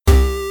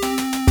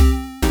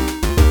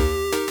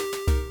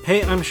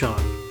Hey, I'm Sean.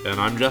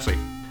 And I'm Jesse.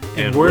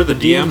 And we're the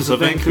DMs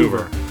of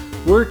Vancouver.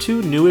 We're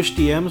two newish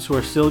DMs who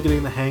are still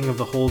getting the hang of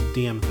the whole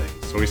DM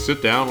thing. So we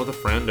sit down with a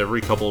friend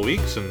every couple of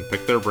weeks and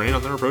pick their brain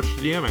on their approach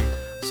to DMing.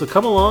 So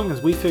come along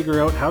as we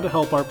figure out how to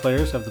help our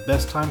players have the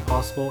best time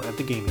possible at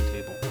the gaming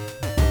table.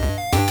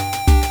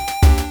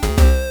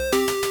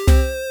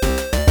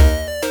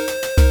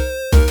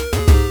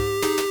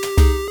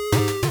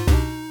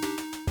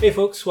 Hey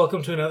folks,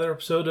 welcome to another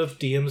episode of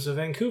DMs of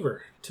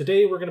Vancouver.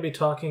 Today we're going to be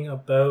talking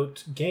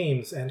about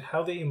games and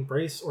how they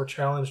embrace or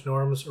challenge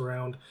norms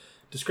around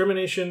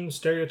discrimination,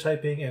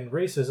 stereotyping, and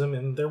racism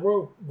in their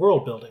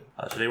world building.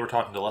 Today we're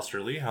talking to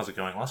Lester Lee. How's it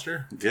going,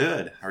 Lester?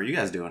 Good. How are you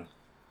guys doing?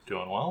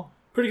 Doing well.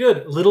 Pretty good.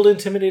 A little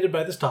intimidated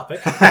by this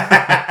topic.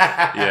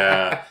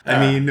 Yeah. I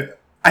mean,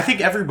 I think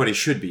everybody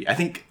should be.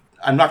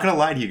 I'm not going to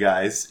lie to you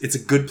guys. It's a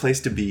good place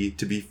to be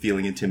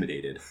feeling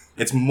intimidated.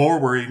 It's more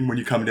worrying when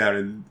you come down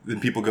and then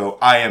people go,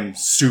 I am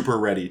super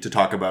ready to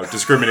talk about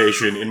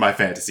discrimination in my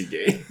fantasy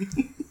game.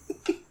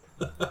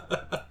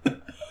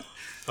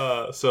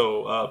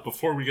 So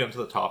before we get into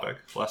the topic,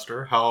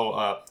 Lester,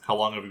 how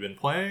long have you been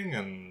playing?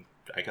 And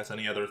I guess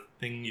any other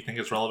thing you think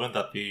is relevant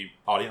that the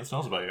audience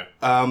knows about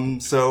you?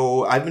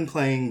 So I've been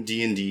playing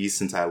D&D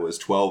since I was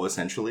 12,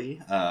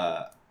 essentially.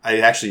 I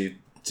actually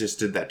just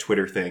did that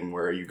Twitter thing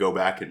where you go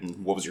back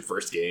and what was your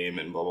first game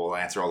and blah, blah, blah,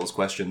 answer all those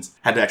questions.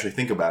 Had to actually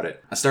think about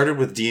it. I started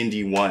with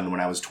D&D 1 when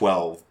I was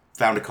 12,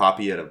 found a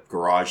copy at a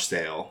garage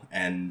sale,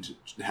 and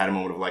had a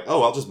moment of like,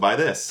 oh, I'll just buy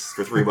this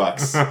for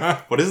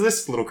 $3. What is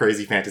this little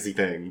crazy fantasy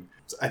thing?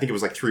 I think it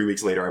was like 3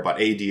 weeks later, I bought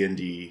a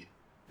D&D,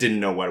 didn't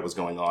know what was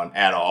going on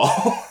at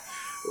all.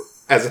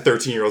 As a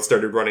 13-year-old,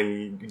 started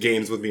running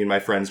games with me and my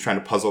friends, trying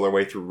to puzzle our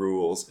way through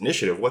rules.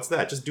 Initiative, what's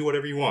that? Just do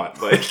whatever you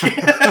want. Like...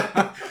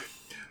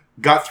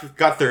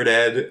 Got third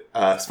ed,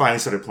 finally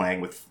started playing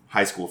with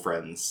high school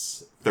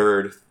friends,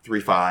 third,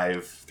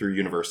 3-5, through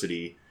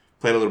university,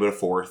 played a little bit of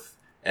fourth,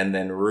 and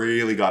then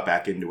really got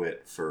back into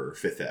it for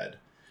fifth ed.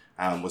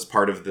 Was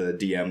part of the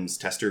DM's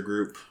tester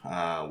group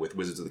with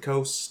Wizards of the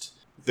Coast.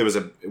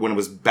 When it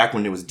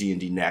was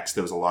D&D Next,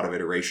 there was a lot of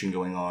iteration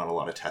going on, a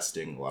lot of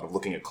testing, a lot of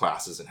looking at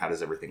classes and how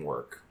does everything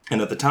work. And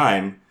at the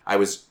time, I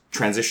was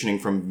transitioning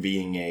from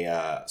being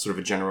a sort of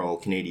a general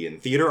Canadian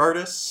theater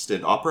artist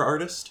and opera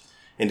artist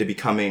into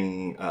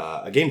becoming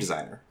a game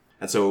designer.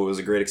 And so it was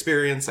a great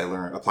experience.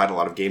 I applied a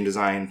lot of game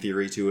design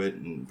theory to it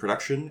and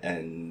production.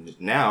 And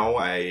now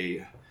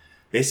I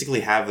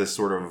basically have this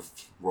sort of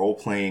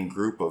role-playing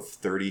group of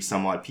 30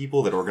 some odd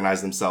people that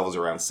organize themselves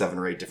around 7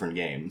 or 8 different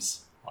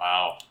games.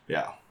 Wow.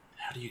 Yeah.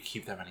 How do you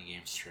keep that many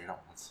games straight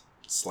at once?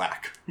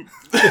 Slack.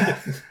 Yeah,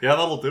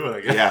 that'll do it,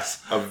 I guess.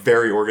 Yes, a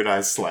very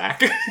organized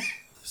Slack.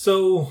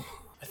 So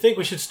I think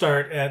we should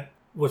start at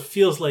what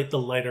feels like the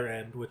lighter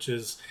end, which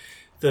is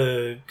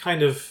the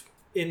kind of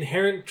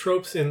inherent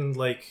tropes in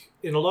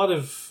a lot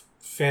of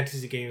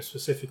fantasy games,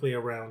 specifically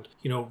around,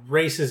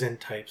 races and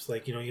types.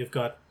 Like, you've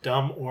got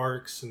dumb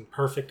orcs and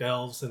perfect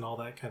elves and all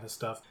that kind of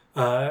stuff.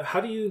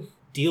 How do you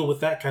deal with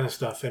that kind of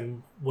stuff?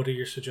 And what are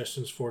your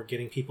suggestions for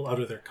getting people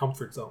out of their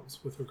comfort zones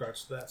with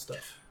regards to that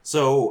stuff?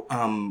 So,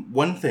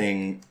 one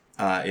thing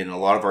in a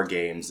lot of our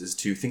games is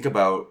to think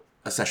about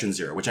a session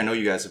zero, which I know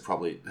you guys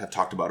have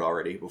talked about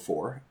already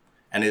before.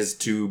 And is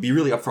to be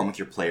really upfront with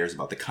your players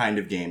about the kind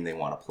of game they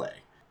want to play.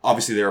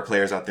 Obviously, there are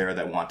players out there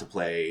that want to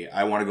play,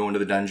 I want to go into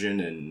the dungeon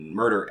and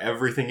murder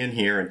everything in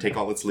here and take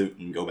all its loot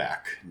and go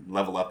back,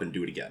 level up and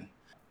do it again.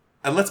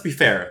 And let's be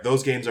fair,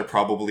 those games are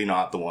probably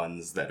not the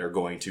ones that are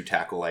going to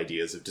tackle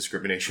ideas of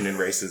discrimination and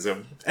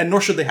racism, and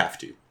nor should they have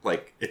to.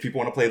 Like, if people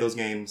want to play those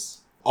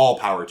games, all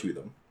power to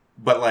them.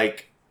 But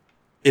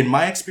in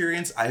my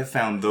experience, I have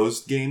found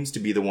those games to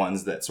be the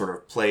ones that sort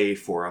of play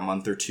for a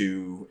month or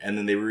two, and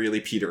then they really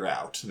peter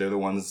out. They're the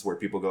ones where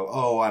people go,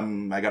 oh,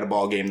 I got a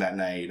ball game that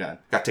night,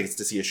 got tickets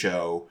to see a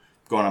show,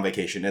 going on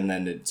vacation, and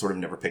then it sort of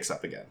never picks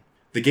up again.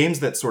 The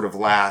games that sort of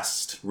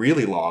last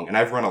really long, and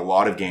I've run a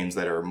lot of games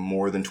that are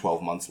more than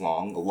 12 months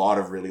long, a lot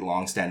of really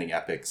long-standing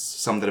epics,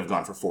 some that have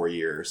gone for 4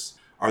 years,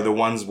 are the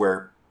ones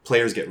where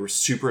players get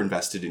super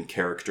invested in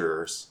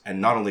characters,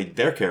 and not only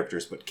their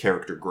characters, but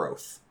character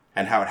growth.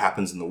 And how it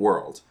happens in the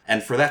world.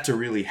 And for that to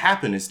really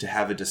happen is to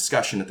have a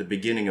discussion at the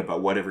beginning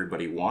about what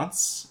everybody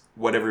wants,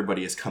 what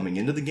everybody is coming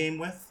into the game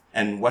with,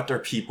 and what are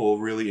people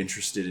really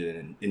interested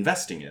in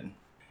investing in.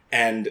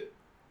 And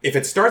if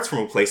it starts from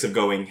a place of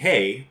going,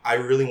 hey, I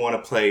really want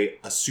to play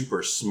a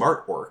super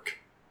smart orc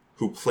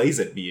who plays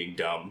at being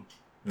dumb,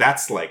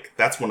 that's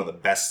one of the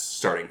best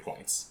starting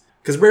points.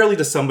 Because rarely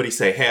does somebody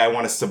say, hey, I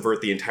want to subvert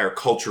the entire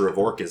culture of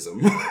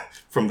orcism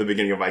from the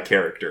beginning of my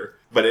character.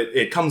 But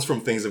it comes from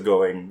things of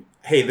going,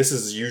 hey, this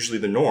is usually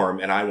the norm,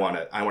 and I want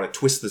to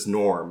twist this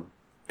norm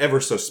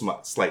ever so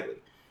slightly.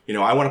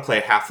 I want to play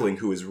a halfling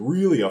who is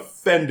really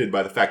offended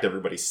by the fact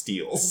everybody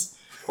steals.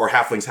 Or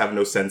halflings have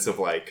no sense of,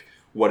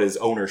 what is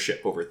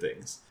ownership over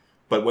things.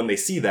 But when they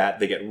see that,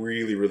 they get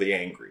really, really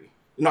angry.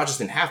 Not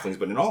just in halflings,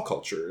 but in all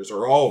cultures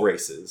or all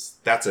races.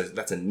 That's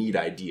a neat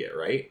idea,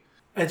 right?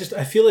 I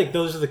feel like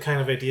those are the kind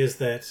of ideas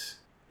that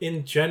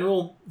in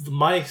general,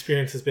 my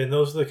experience has been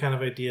those are the kind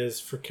of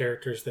ideas for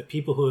characters that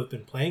people who have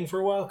been playing for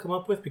a while come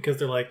up with, because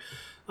they're like,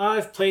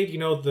 I've played,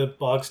 the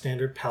bog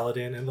standard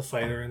paladin and the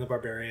fighter and the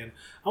barbarian.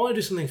 I want to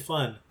do something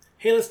fun.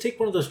 Hey, let's take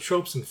one of those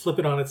tropes and flip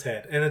it on its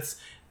head. And it's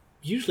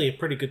usually a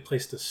pretty good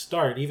place to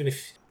start, even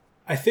if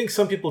I think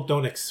some people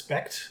don't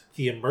expect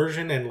the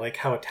immersion and like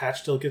how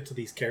attached they'll get to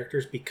these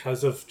characters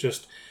because of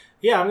just,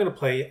 I'm going to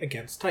play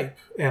against type,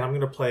 and I'm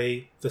going to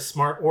play the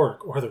smart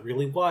orc or the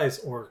really wise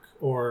orc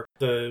or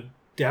the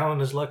down on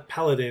his luck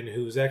paladin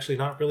who's actually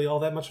not really all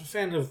that much of a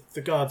fan of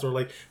the gods, or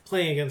like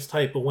playing against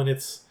type. But when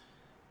it's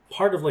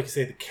part of, like you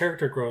say, the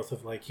character growth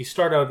of like you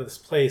start out at this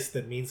place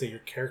that means that your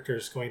character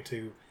is going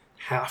to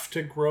have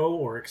to grow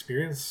or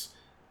experience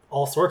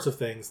all sorts of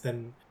things,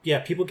 then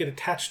people get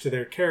attached to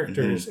their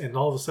characters, and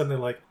all of a sudden they're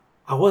like,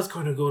 I was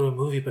going to go to a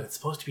movie, but it's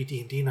supposed to be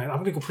D&D night. I'm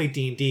going to go play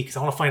D&D because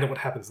I want to find out what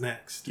happens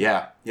next.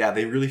 Yeah,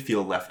 they really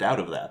feel left out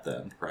of that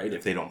then, right?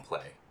 If they don't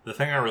play. The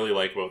thing I really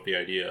like about the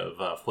idea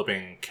of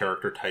flipping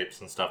character types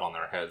and stuff on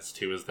their heads,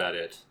 too, is that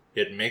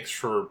it makes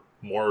for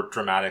more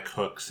dramatic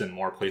hooks and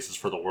more places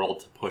for the world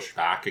to push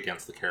back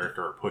against the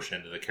character or push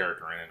into the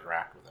character and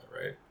interact with it,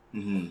 right?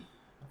 Mm-hmm.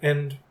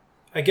 And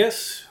I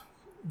guess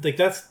like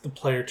that's the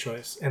player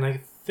choice. And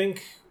I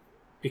think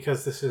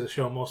because this is a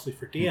show mostly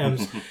for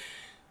DMs,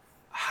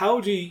 how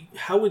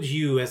would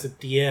you as a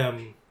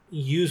DM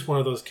use one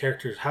of those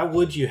characters? How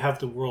would you have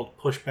the world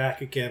push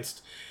back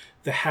against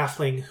the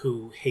halfling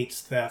who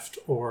hates theft,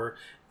 or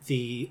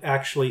the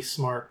actually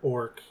smart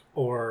orc,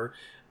 or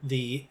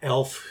the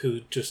elf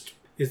who just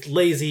is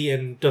lazy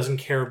and doesn't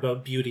care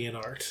about beauty and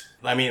art?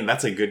 I mean,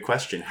 that's a good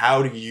question.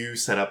 How do you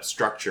set up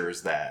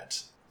structures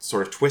that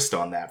sort of twist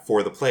on that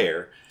for the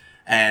player?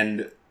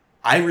 And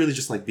I really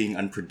just like being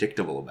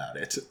unpredictable about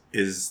it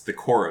is the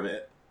core of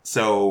it.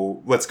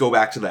 So let's go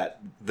back to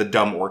the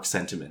dumb orc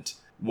sentiment.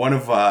 One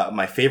of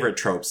my favorite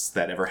tropes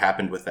that ever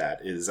happened with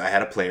that is I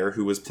had a player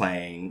who was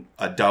playing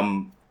a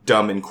dumb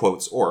in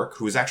quotes orc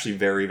who was actually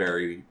very,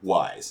 very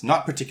wise.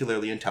 Not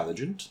particularly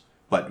intelligent,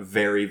 but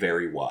very,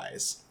 very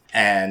wise.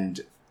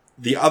 And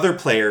the other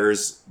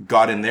players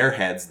got in their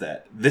heads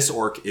that this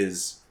orc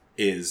is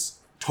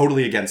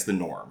totally against the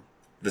norm.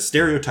 The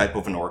stereotype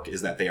of an orc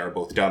is that they are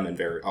both dumb and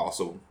very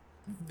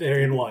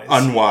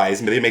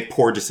unwise, but they make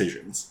poor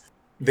decisions.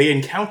 They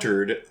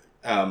encountered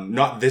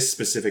not this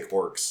specific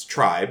orc's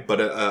tribe, but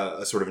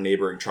a sort of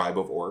neighboring tribe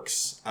of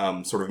orcs,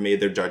 sort of made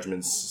their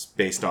judgments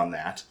based on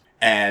that,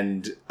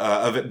 and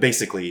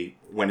basically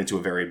went into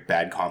a very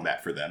bad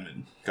combat for them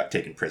and got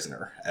taken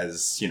prisoner,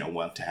 as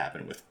wont to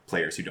happen with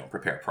players who don't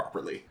prepare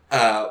properly.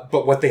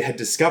 But what they had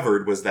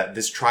discovered was that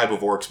this tribe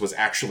of orcs was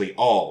actually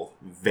all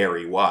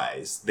very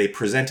wise. They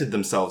presented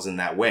themselves in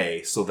that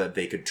way so that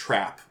they could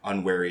trap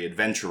unwary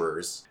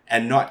adventurers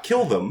and not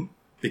kill them,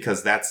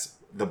 because that's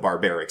the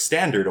barbaric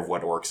standard of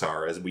what orcs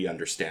are as we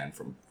understand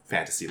from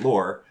fantasy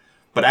lore,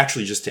 but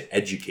actually just to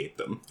educate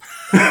them.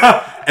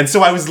 And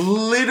so I was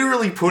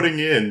literally putting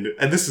in,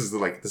 and this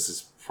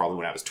is probably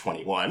when I was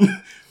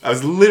 21, I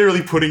was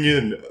literally putting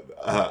in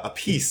a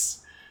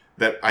piece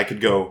that I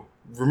could go,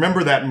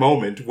 remember that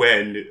moment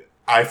when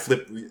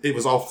it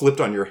was all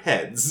flipped on your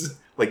heads.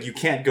 Like, you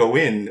can't go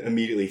in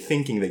immediately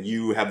thinking that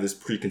you have this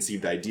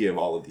preconceived idea of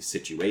all of these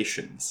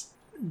situations.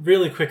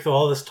 Really quick though,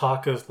 all this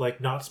talk of like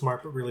not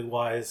smart but really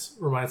wise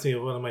reminds me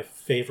of one of my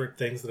favorite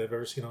things that I've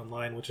ever seen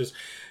online, which is,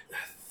 I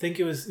think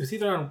it was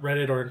either on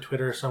Reddit or on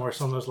Twitter or somewhere.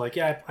 Someone was like,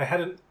 I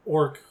had an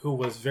orc who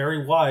was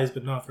very wise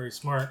but not very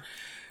smart,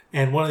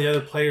 and one of the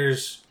other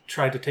players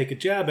tried to take a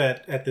jab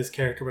at this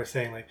character by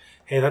saying like,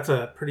 hey, that's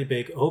a pretty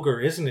big ogre,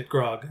 isn't it,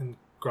 Grog? And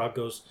Grog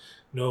goes,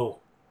 no,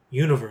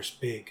 universe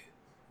big,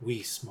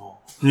 we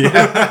small.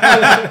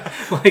 Yeah.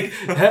 Like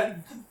that.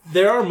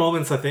 There are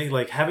moments, I think,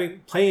 like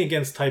playing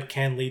against type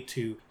can lead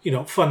to,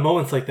 fun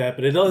moments like that,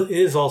 but it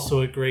is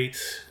also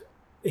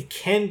it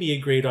can be a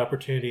great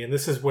opportunity. And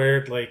this is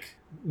where, like,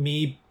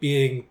 me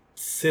being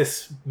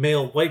cis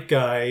male white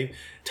guy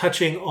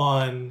touching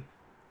on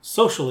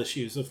social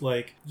issues of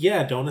like,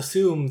 don't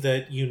assume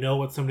that you know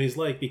what somebody's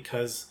like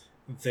because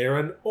they're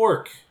an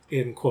orc,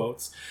 in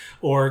quotes,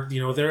 or,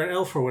 they're an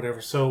elf or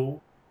whatever. So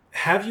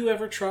have you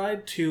ever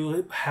tried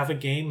to have a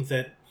game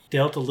that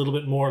dealt a little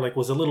bit more, like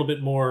was a little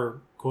bit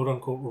more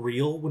quote-unquote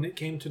real when it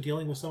came to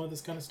dealing with some of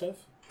this kind of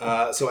stuff?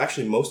 So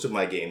actually most of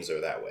my games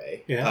are that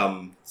way.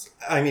 Yeah.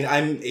 I mean,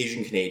 I'm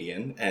Asian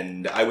Canadian,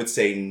 and I would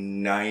say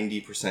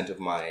 90% of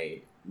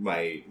my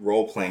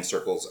role-playing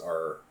circles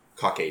are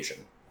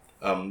Caucasian.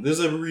 There's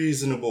a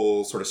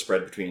reasonable sort of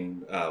spread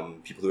between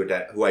people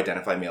who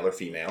identify male or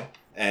female,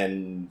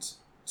 and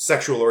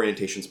sexual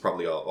orientation is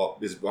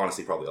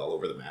honestly probably all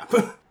over the map.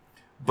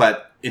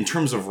 But in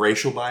terms of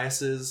racial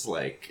biases,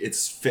 like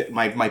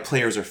my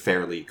players are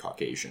fairly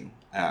Caucasian.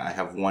 I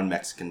have one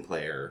Mexican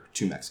player,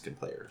 two Mexican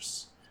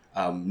players,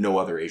 no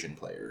other Asian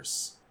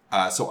players.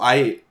 So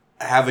I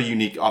have a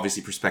unique,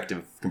 obviously,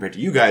 perspective compared to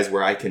you guys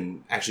where I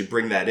can actually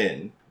bring that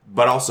in.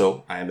 But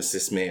also, I am a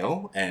cis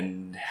male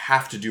and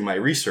have to do my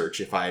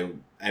research if I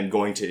am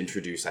going to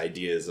introduce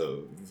ideas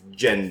of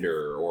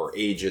gender or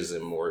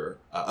ageism or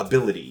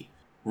ability.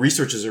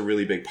 research is a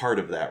really big part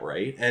of that,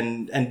 right?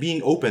 And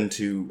being open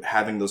to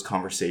having those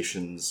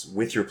conversations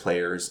with your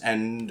players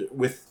and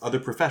with other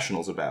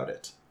professionals about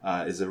it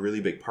is a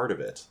really big part of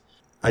it.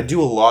 I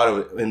do a lot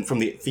of, and from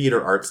the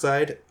theater art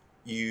side,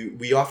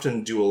 we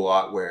often do a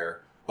lot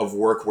of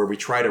work where we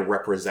try to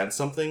represent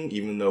something,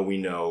 even though we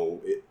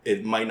know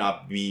it might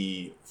not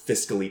be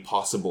fiscally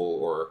possible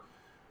or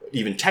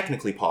even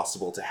technically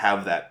possible to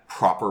have that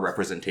proper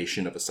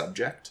representation of a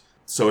subject.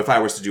 So if I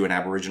was to do an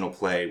Aboriginal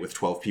play with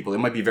 12 people, it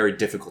might be very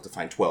difficult to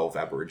find 12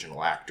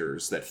 Aboriginal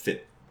actors that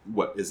fit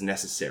what is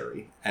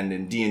necessary. And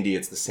in D&D,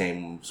 it's the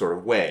same sort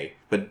of way.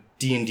 But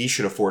D&D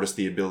should afford us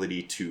the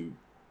ability to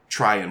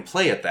try and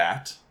play at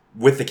that,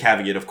 with the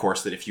caveat, of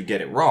course, that if you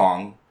get it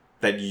wrong,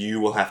 that you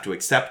will have to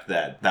accept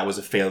that that was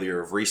a failure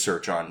of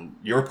research on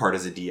your part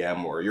as a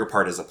DM or your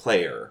part as a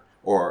player.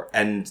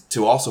 And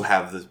to also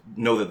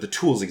know that the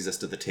tools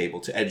exist at the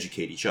table to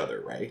educate each other,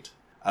 right?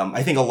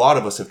 I think a lot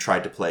of us have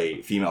tried to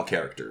play female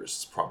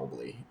characters,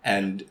 probably.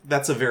 And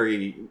that's I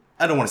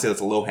don't want to say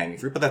that's a low-hanging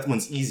fruit, but that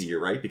one's easier,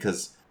 right?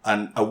 Because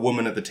a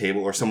woman at the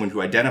table or someone who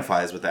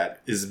identifies with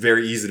that is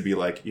very easy to be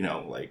like,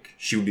 like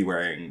she would be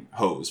wearing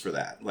hose for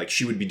that. Like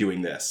she would be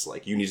doing this.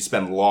 Like you need to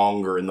spend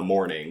longer in the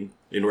morning.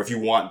 If you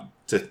want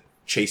to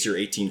chase your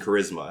 18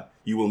 charisma,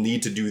 you will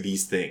need to do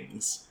these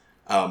things.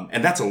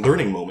 And that's a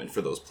learning moment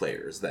for those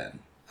players then.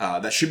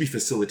 That should be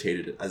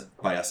facilitated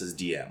by us as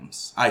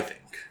DMs, I think.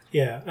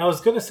 Yeah, I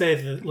was going to say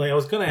that, I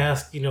was going to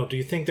ask, do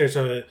you think there's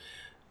a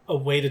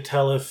way to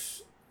tell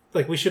if,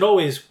 we should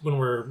always, when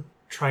we're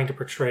trying to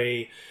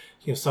portray,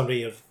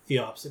 somebody of the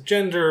opposite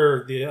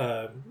gender,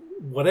 the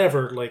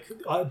whatever,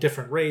 a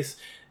different race,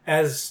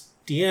 as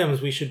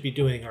DMs, we should be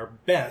doing our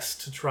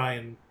best to try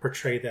and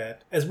portray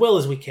that as well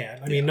as we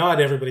can. I mean, not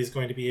everybody's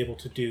going to be able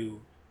to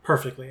do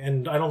perfectly,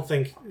 and I don't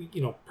think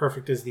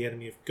perfect is the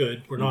enemy of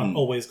good. We're not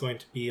always going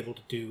to be able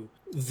to do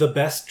the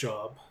best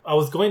job. I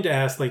was going to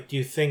ask, do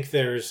you think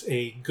there's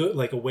a good,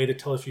 a way to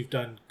tell if you've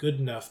done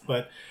good enough?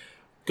 But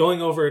going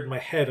over it in my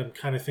head, I'm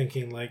kind of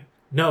thinking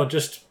no,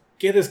 just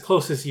get as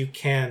close as you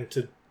can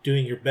to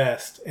doing your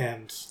best,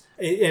 and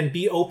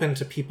be open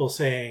to people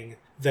saying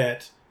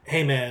that,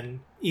 hey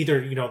man,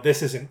 either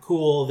this isn't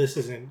cool, this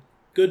isn't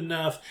good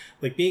enough.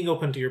 Being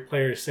open to your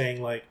players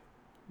saying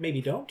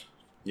maybe don't.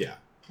 Yeah.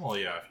 Well,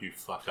 yeah, if you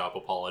fuck up,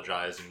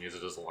 apologize and use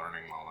it as a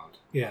learning moment.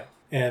 Yeah,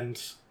 and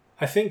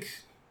I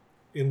think,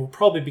 and we'll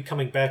probably be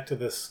coming back to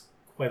this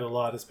quite a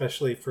lot,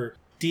 especially for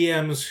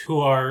DMs who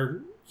are,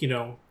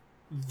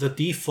 the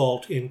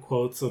default, in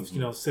quotes, of,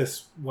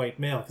 cis white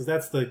male, because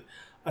that's the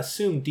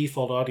assumed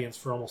default audience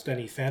for almost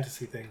any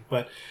fantasy thing.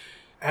 But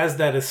as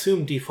that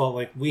assumed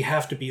default, we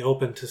have to be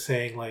open to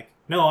saying,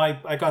 no,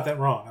 I got that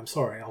wrong. I'm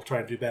sorry. I'll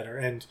try to do better.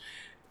 And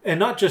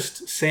not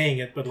just saying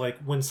it, but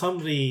when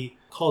somebody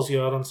calls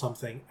you out on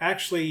something,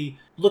 actually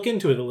look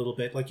into it a little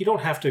bit. You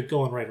don't have to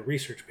go and write a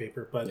research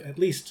paper, but at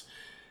least,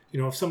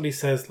 if somebody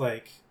says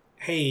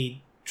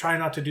hey, try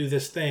not to do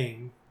this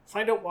thing,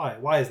 find out why.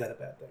 Why is that a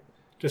bad thing?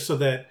 Just so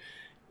that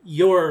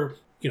you're,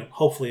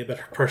 hopefully a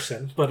better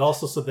person, but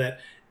also so that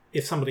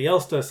if somebody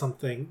else does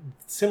something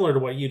similar to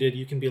what you did,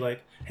 you can be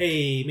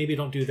hey, maybe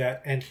don't do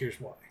that, and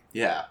here's why.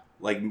 Yeah.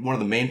 One of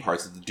the main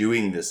parts of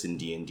doing this in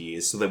D&D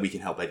is so that we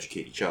can help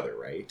educate each other,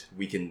 right?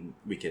 We can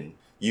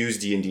use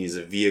D&D as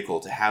a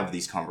vehicle to have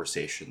these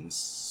conversations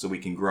so we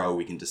can grow,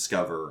 we can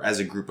discover as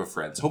a group of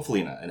friends,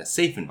 hopefully in a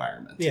safe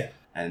environment. Yeah.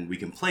 And we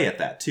can play at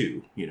that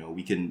too.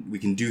 We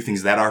can do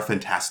things that are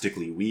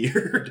fantastically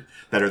weird,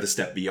 that are the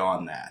step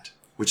beyond that,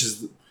 which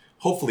is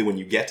hopefully when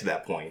you get to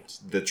that point,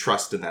 the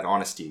trust and that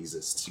honesty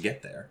exists to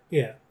get there.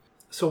 Yeah.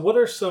 So what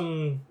are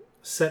some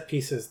set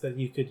pieces that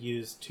you could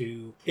use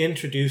to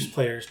introduce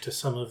players to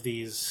some of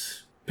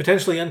these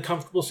potentially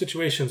uncomfortable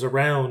situations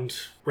around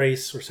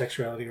race or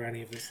sexuality or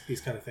any of these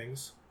kind of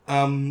things?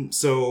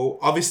 So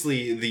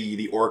obviously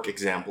the orc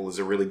example is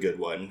a really good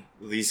one.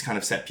 These kind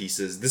of set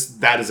pieces,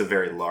 that is a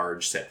very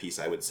large set piece,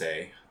 I would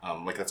say.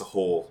 That's a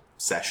whole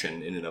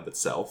session in and of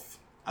itself.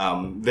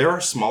 There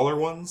are smaller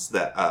ones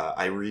that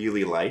I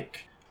really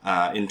like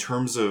in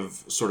terms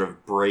of sort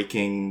of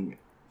breaking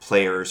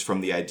players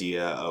from the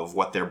idea of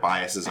what their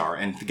biases are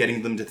and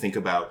getting them to think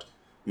about,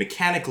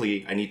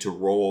 mechanically, I need to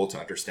roll to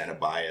understand a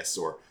bias,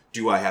 or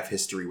do I have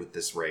history with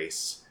this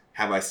race?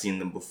 Have I seen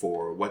them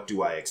before? What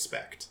do I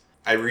expect?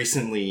 I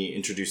recently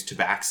introduced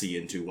Tabaxi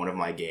into one of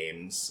my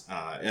games,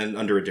 and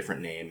under a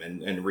different name,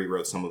 and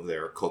rewrote some of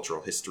their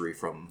cultural history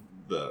from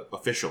the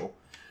official,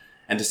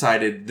 and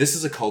decided this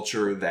is a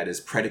culture that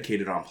is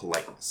predicated on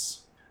politeness.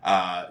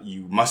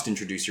 You must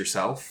introduce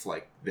yourself,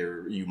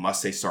 you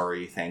must say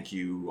sorry, thank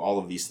you, all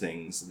of these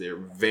things. They're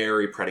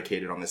very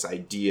predicated on this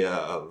idea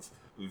of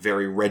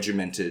very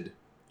regimented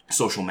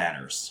social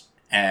manners.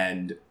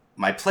 And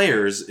my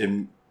players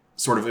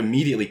sort of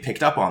immediately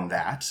picked up on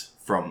that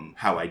from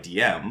how I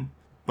DM,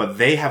 but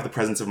they have the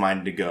presence of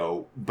mind to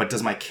go, but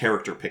does my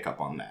character pick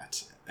up on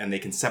that? And they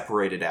can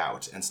separate it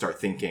out and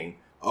start thinking,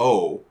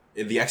 oh,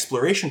 the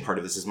exploration part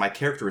of this is my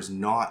character is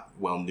not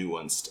well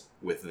nuanced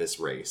with this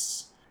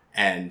race,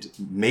 and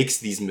makes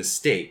these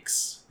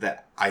mistakes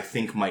that I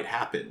think might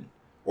happen,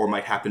 or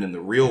might happen in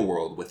the real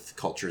world with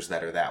cultures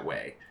that are that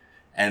way.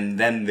 And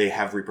then they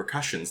have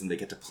repercussions and they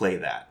get to play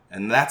that.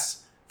 And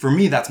that's, for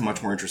me, that's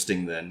much more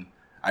interesting than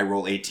I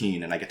roll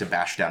 18 and I get to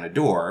bash down a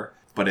door.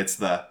 But it's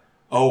the,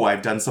 oh,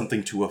 I've done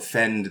something to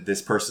offend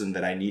this person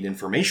that I need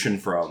information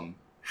from.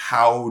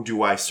 How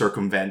do I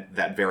circumvent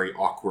that very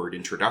awkward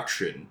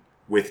introduction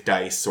with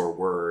dice or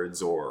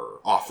words or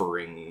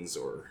offerings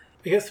or...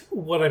 I guess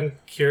what I'm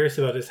curious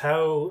about is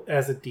how,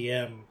 as a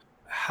DM,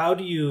 how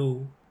do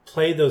you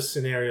play those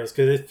scenarios?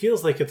 Because it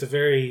feels like it's a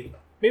very,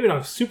 maybe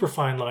not a super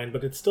fine line,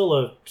 but it's still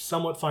a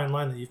somewhat fine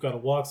line that you've got to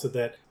walk so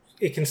that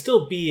it can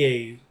still be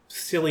a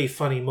silly,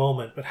 funny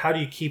moment, but how do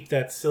you keep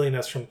that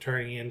silliness from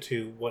turning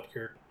into what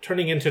you're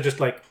turning into, just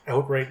like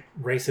outright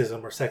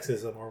racism or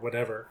sexism or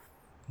whatever?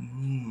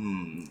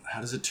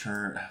 How does it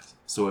turn?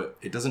 So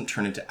it doesn't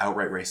turn into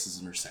outright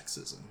racism or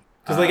sexism.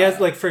 Because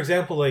like for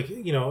example, like,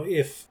 you know,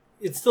 if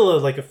it's still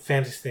like a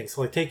fantasy thing,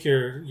 so like take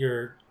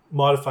your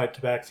modified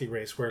tabaxi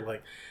race, where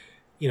like,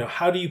 you know,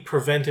 how do you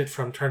prevent it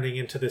from turning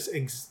into this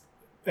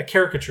a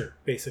caricature,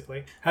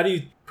 basically? How do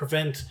you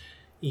prevent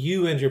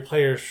you and your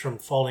players from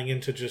falling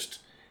into just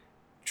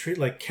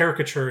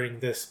caricaturing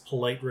this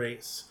polite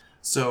race?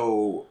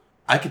 So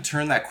I could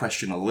turn that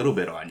question a little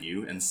bit on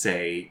you and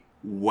say,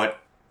 what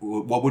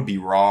would be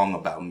wrong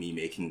about me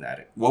making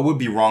that? What would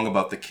be wrong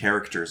about the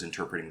characters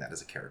interpreting that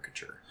as a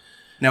caricature?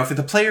 Now, if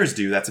the players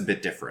do, that's a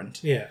bit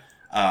different. Yeah.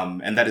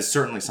 And that is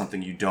certainly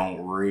something you don't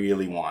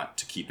really want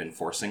to keep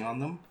enforcing on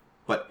them.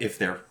 But if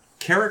their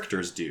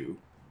characters do,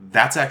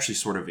 that's actually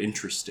sort of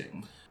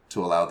interesting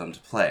to allow them to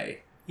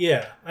play.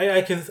 Yeah,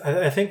 I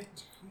think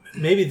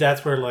maybe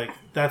that's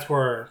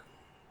where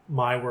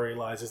my worry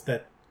lies, is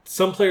that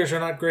some players are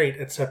not great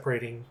at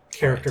separating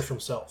character from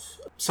self.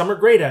 Some are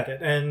great at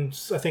it, and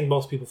I think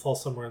most people fall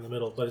somewhere in the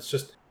middle. But it's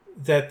just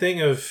that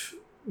thing of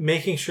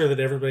making sure that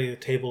everybody at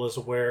the table is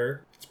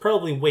aware. It's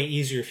probably way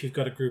easier if you've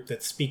got a group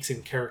that speaks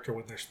in character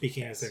when they're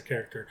speaking as their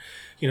character,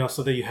 you know,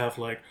 so that you have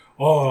like,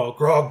 oh,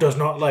 Grog does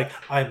not like,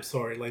 I'm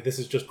sorry, like this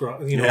is just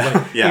Grog, you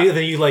know,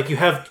 you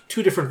have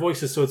two different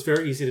voices, so it's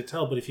very easy to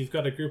tell. But if you've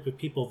got a group of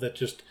people that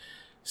just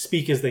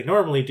speak as they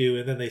normally do,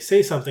 and then they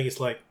say something, it's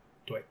like,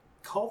 do I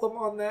call them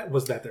on that?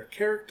 Was that their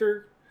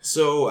character?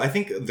 So I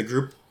think the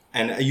group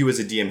and you as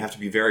a DM have to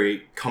be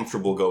very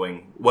comfortable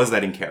going, was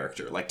that in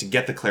character? Like, to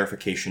get the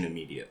clarification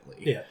immediately.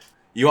 Yeah.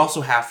 You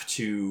also have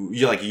to,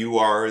 you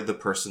are the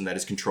person that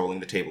is controlling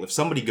the table. If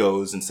somebody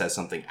goes and says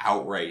something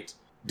outright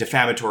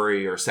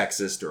defamatory or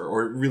sexist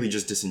or really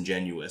just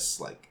disingenuous,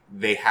 like,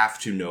 they have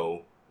to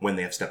know when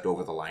they have stepped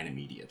over the line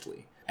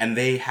immediately. And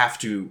they have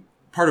to,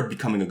 part of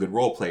becoming a good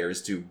role player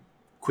is to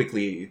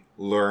quickly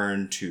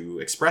learn to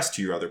express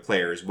to your other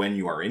players when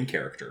you are in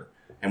character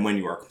and when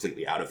you are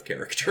completely out of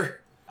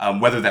character.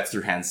 Whether that's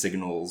through hand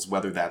signals,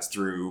 whether that's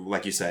through,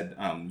 like you said,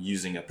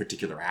 using a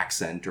particular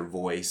accent or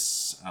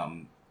voice.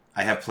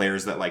 I have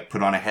players that like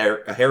put on a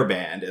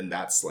hairband, and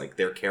that's like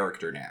their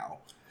character now.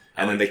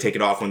 And then they take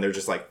it off when they're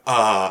just like,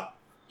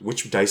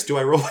 which dice do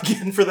I roll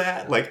again for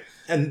that?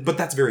 But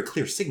that's very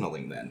clear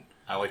signaling then.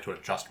 I like to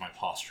adjust my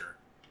posture.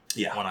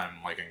 Yeah. When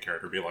I'm like in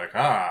character, be like,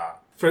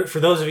 For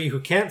those of you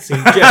who can't see,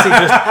 Jesse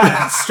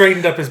just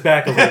straightened up his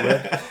back a little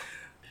bit.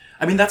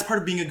 I mean, that's part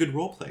of being a good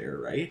role player,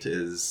 right?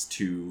 Is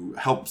to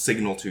help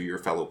signal to your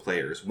fellow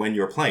players when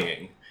you're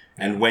playing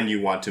and when you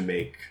want to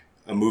make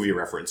a movie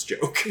reference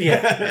joke.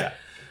 Yeah.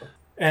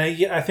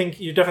 And I think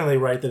you're definitely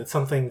right that it's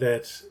something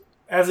that,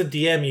 as a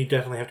DM, you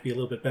definitely have to be a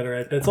little bit better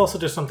at. But it's also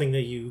just something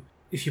that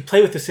if you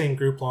play with the same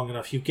group long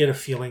enough, you get a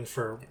feeling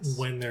for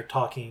when they're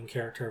talking in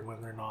character and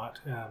when they're not.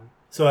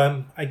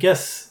 So I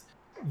guess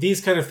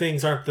these kind of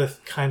things aren't the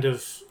kind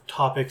of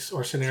topics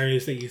or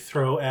scenarios that you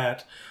throw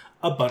at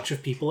a bunch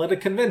of people at a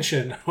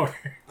convention.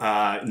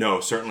 No,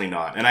 certainly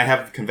not. And I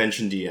have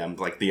convention DM,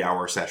 like the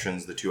hour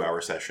sessions, the 2 hour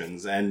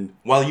sessions. And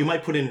while you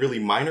might put in really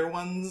minor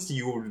ones,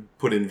 you would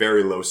put in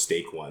very low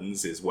stake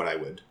ones is what I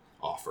would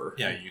offer.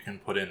 Yeah, you can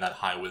put in that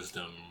high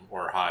wisdom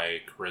or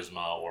high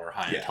charisma or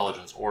high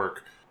intelligence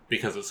orc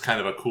because it's kind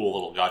of a cool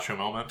little gotcha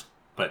moment,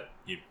 but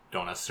you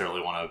don't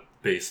necessarily want to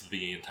base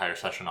the entire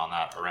session on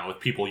that around with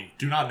people you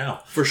do not know.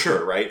 For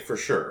sure, right? For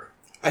sure.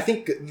 I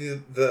think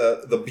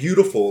the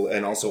beautiful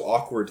and also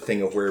awkward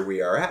thing of where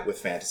we are at with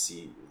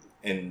fantasy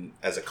and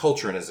as a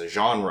culture and as a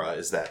genre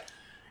is that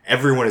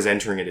everyone is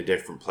entering into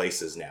different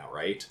places now,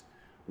 right?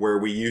 Where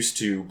we used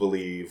to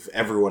believe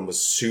everyone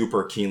was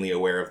super keenly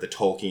aware of the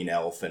Tolkien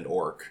elf and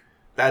orc.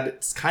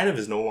 That kind of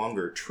is no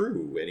longer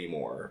true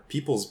anymore.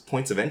 People's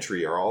points of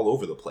entry are all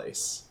over the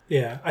place.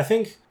 Yeah, I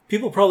think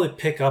people probably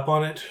pick up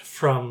on it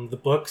from the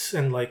books,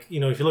 and if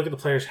you look at the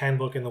player's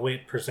handbook and the way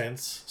it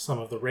presents some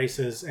of the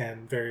races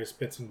and various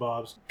bits and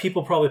bobs,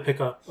 people probably pick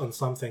up on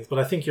some things. But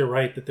I think you're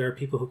right that there are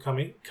people who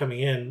coming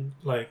in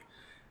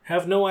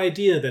have no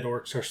idea that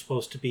orcs are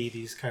supposed to be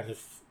these kind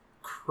of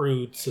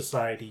crude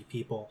society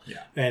people.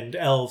 Yeah. And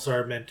elves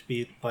are meant to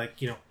be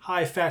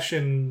high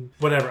fashion,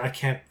 whatever. I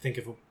can't think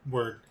of a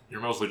word. You're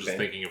mostly just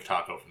thinking of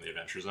Taco from the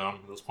Adventure Zone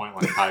at this point,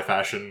 like high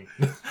fashion.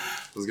 I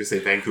was going to say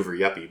Vancouver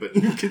yuppie, but...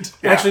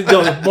 Actually,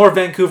 no, more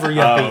Vancouver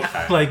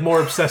yuppie. Okay.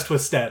 More obsessed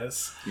with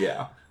status.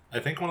 Yeah. I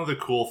think one of the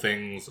cool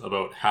things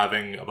about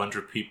having a bunch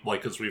of people,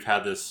 like, because we've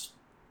had this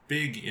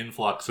big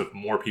influx of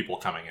more people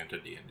coming into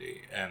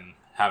D&D, and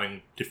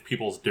having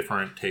people's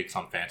different takes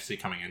on fantasy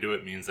coming into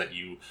it means that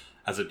you,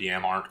 as a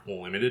DM, aren't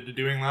limited to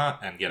doing that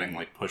and getting,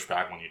 like,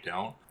 pushback when you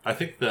don't. I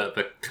think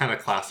the kind of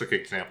classic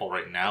example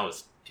right now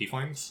is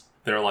Tieflings.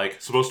 They're,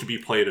 like, supposed to be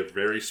played a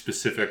very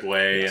specific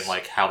way and,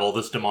 like, have all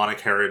this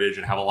demonic heritage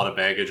and have a lot of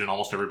baggage, and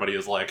almost everybody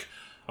is like,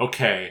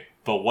 okay,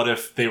 but what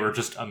if they were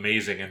just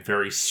amazing and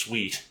very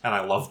sweet, and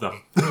I love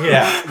them?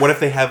 Yeah. What if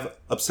they have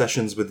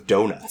obsessions with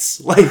donuts?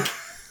 Like,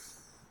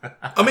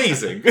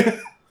 amazing.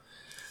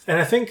 And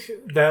I think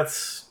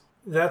that's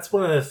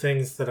one of the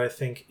things that I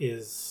think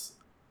is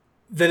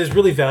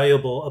really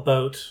valuable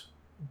about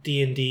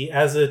D&D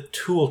as a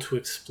tool to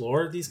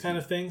explore these kind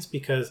of things,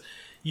 because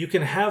you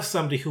can have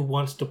somebody who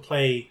wants to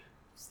play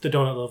the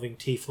donut-loving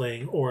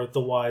tiefling or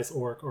the wise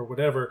orc or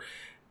whatever,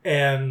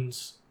 and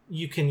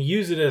you can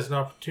use it as an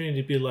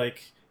opportunity to be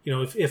like, you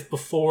know, if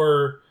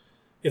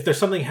there's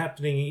something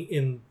happening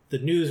in the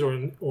news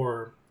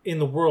or in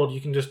the world, you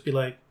can just be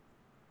like,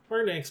 we're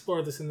going to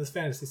explore this in this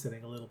fantasy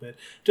setting a little bit.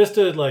 Just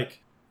to,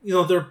 like, you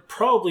know, there are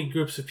probably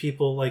groups of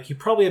people, like, you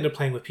probably end up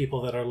playing with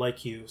people that are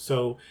like you.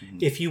 So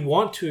if you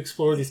want to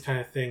explore these kind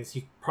of things,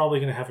 you're probably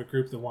going to have a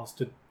group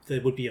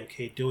that would be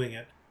okay doing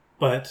it.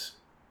 But,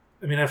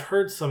 I mean, I've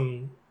heard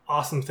some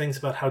awesome things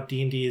about how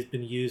D&D has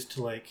been used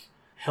to, like,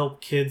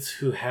 help kids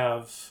who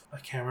have, I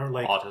can't remember,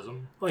 like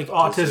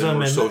autism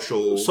or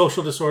and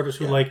social disorders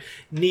who like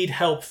need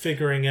help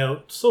figuring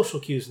out social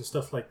cues and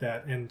stuff like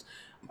that. And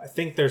I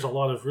think there's a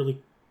lot of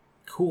really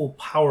cool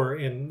power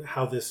in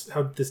how this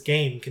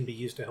game can be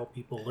used to help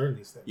people learn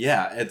these things.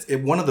 Yeah,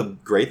 one of the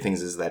great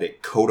things is that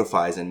it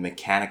codifies and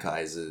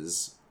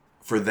mechanicizes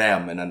for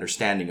them an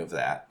understanding of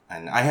that.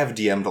 And I have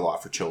DM'd a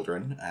lot for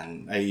children,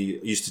 and I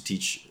used to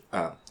teach,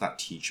 not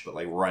teach, but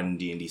like run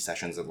D&D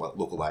sessions at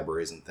local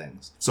libraries and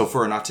things. So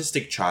for an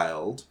autistic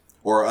child,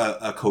 or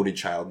a coded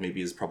child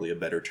maybe is probably a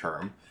better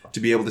term, to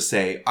be able to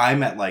say,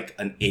 I'm at like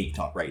an 8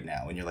 right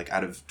now, and you're like,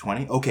 out of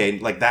 20? Okay,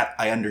 like that,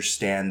 I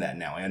understand that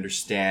now. I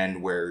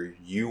understand where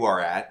you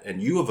are at,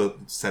 and you have a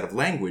set of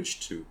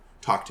language to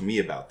talk to me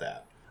about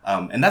that.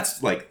 And that's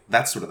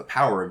sort of the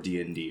power of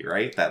D&D,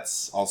 right?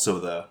 That's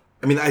also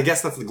I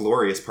guess that's the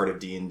glorious part of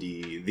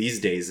D&D these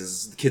days,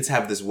 is the kids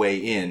have this way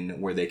in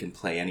where they can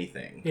play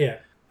anything. Yeah.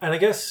 And I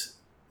guess,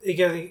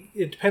 again,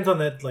 it depends on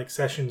that, like,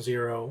 session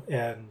 0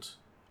 and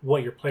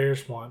what your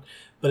players want.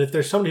 But if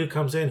there's somebody who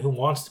comes in who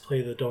wants to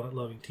play the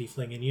donut-loving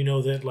tiefling, and you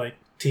know that, like,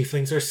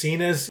 tieflings are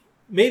seen as...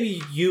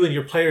 Maybe you and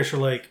your players are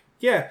like,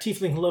 yeah,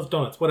 tiefling loves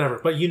donuts, whatever.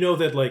 But you know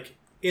that, like,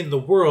 in the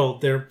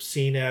world, they're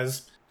seen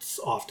as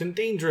often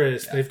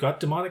dangerous. Yeah. They've got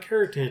demonic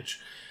heritage.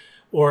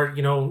 Or,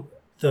 you know,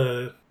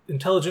 the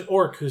intelligent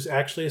orc who's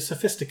actually a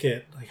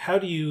sophisticate. Like, how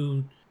do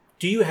you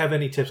have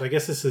any tips? I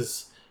guess this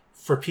is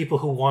for people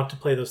who want to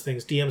play those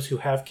things, DMs who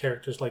have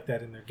characters like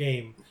that in their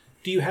game.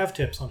 Do you have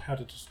tips on how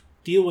to just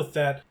deal with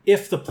that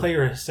if the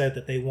player has said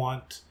that they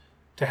want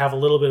to have a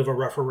little bit of a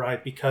rougher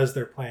ride because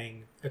they're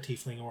playing a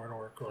tiefling or an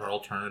orc? Or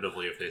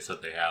alternatively, if they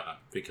said they haven't,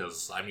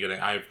 because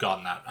I've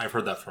gotten that, I've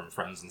heard that from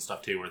friends and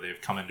stuff too, where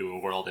they've come into a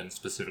world, and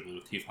specifically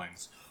with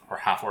tieflings or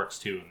half orcs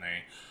too, and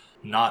they,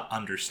 not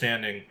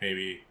understanding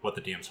maybe what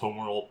the DM's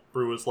homeworld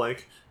brew is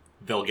like,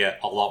 they'll get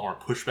a lot more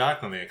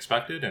pushback than they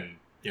expected, and,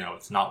 you know,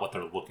 it's not what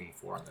they're looking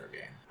for in their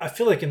game. I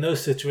feel like in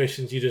those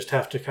situations, you just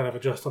have to kind of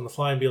adjust on the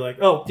fly and be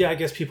like, oh, yeah, I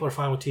guess people are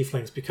fine with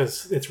tieflings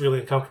because it's really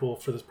uncomfortable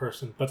for this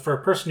person. But for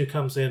a person who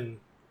comes in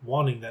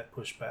wanting that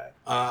pushback.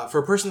 For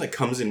a person that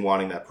comes in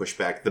wanting that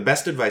pushback, the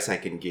best advice I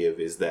can give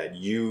is that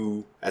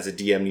you, as a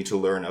DM, need to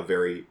learn a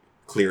very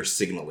clear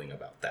signaling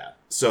about that.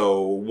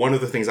 So one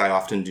of the things I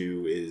often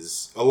do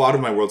is, a lot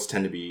of my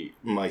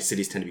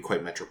cities tend to be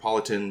quite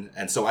metropolitan,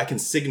 and so I can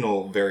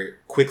signal very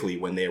quickly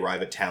when they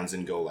arrive at towns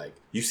and go like,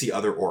 you see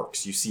other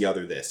orcs, you see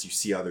other this, you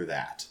see other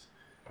that.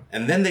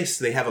 And then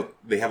they have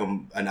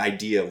an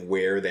idea of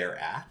where they're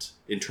at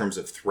in terms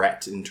of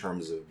threat, in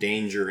terms of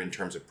danger, in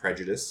terms of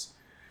prejudice.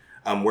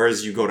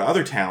 Whereas you go to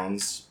other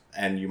towns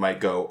and you might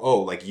go, oh,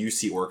 like, you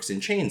see orcs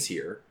in chains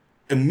here.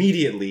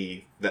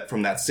 Immediately, that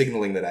from that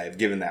signaling that I have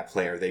given that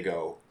player, they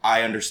go,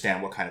 I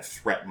understand what kind of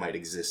threat might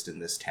exist in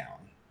this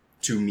town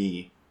to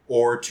me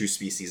or to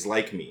species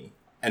like me.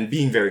 And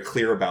being very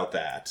clear about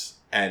that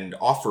and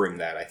offering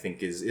that, I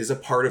think, is a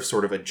part of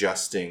sort of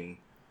adjusting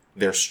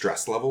their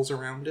stress levels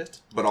around it,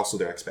 but also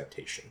their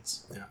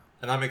expectations. Yeah.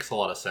 And that makes a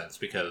lot of sense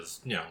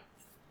because, you know,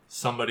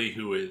 somebody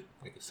who is,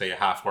 like, say, a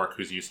half-orc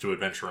who's used to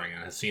adventuring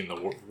and has seen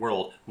the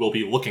world will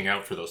be looking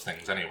out for those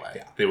things anyway.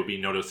 Yeah. They would be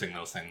noticing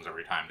those things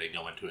every time they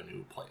go into a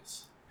new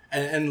place.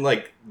 And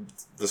like,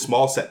 the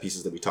small set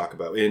pieces that we talk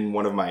about, in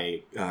one of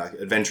my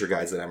adventure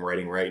guides that I'm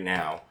writing right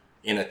now,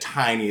 in a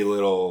tiny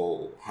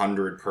little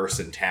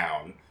 100-person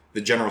town,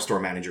 the general store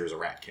manager is a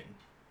ratkin.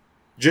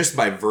 Just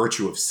by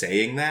virtue of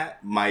saying that,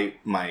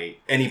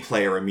 any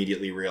player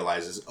immediately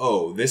realizes,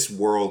 oh, this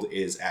world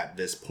is at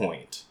this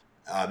point.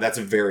 That's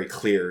a very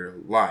clear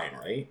line,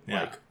 right?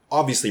 Yeah. Like,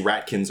 obviously,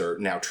 ratkins are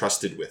now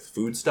trusted with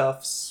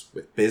foodstuffs,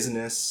 with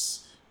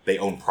business. They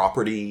own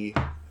property.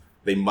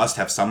 they must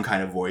have some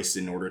kind of voice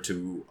in order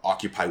to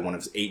occupy one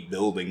of 8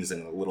 buildings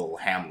in a little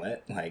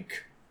hamlet.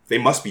 Like, they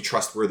must be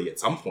trustworthy at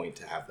some point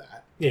to have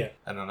that. Yeah.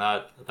 And then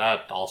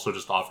that also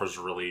just offers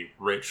a really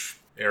rich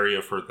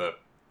area for the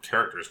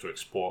characters to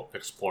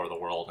explore the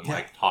world and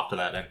like talk to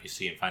that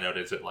NPC and find out,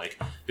 is it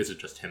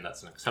just him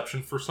that's an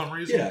exception for some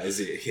reason? Yeah,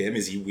 is it him?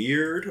 Is he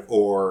weird?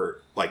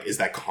 Or like, is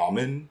that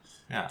common?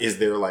 Yeah. Is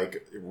there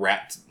like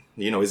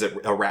is it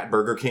a rat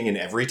Burger King in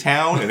every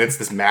town and it's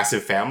this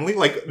massive family?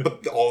 Like,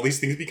 but all these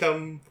things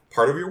become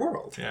part of your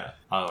world. Yeah,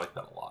 I like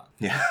that a lot.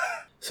 Yeah.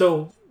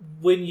 So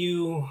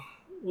we've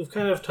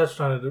kind of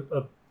touched on it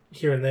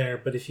here and there,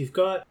 but if you've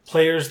got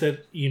players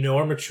that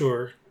are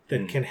mature,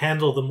 that can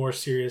handle the more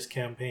serious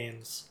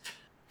campaigns.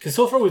 Because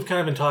so far we've kind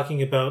of been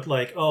talking about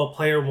like,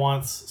 player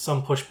wants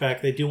some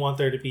pushback. They do want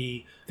there to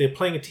be, they're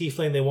playing a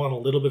tiefling, they want a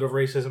little bit of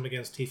racism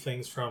against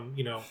tieflings from,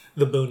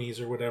 the boonies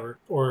or whatever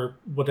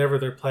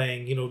they're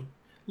playing,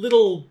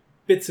 little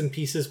bits and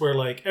pieces where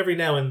like every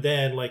now and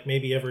then, like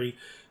maybe every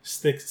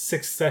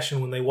sixth session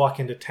when they walk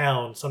into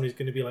town, somebody's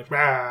going to be like,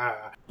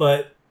 rah.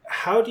 But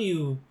how do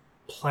you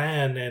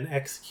plan and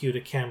execute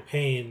a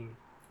campaign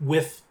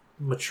with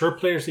mature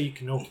players that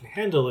can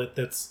handle it,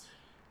 that's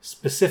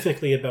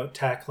specifically about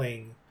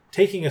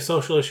taking a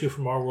social issue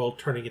from our world,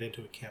 turning it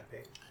into a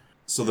campaign?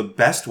 So the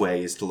best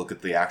way is to look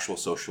at the actual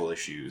social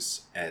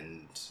issues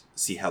and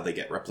see how they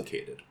get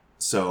replicated.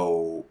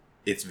 So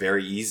it's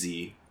very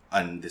easy,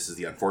 and this is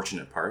the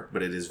unfortunate part,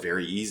 but it is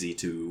very easy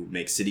to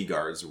make city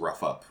guards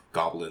rough up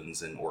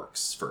goblins and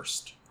orcs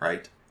first,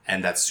 right?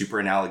 And that's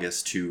super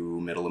analogous to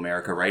Middle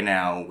America right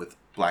now with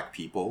black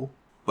people.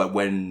 But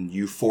when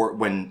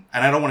and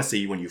I don't want to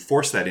say when you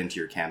force that into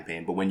your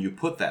campaign, but when you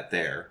put that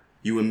there,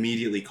 you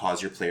immediately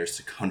cause your players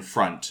to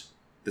confront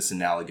this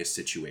analogous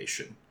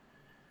situation.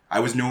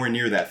 I was nowhere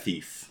near that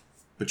thief,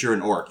 but you're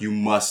an orc. You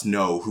must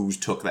know who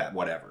took that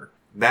whatever.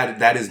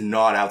 That is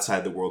not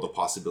outside the world of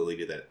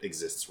possibility that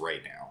exists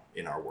right now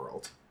in our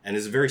world. And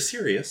is very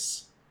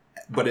serious,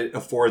 but it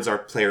affords our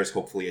players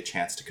hopefully a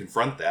chance to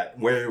confront that,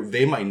 where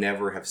they might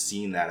never have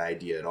seen that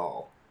idea at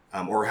all,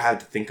 or had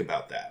to think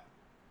about that.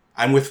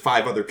 I'm with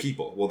 5 other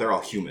people. Well, they're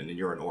all human, and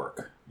you're an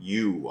orc.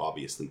 You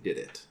obviously did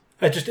it.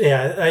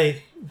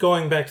 I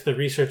going back to the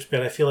research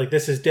bit, I feel like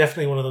this is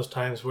definitely one of those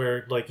times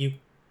where like you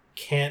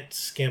can't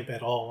skimp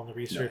at all on the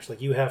research. No.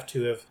 Like you have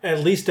to have,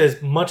 at least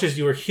as much as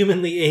you are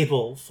humanly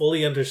able,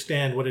 fully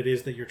understand what it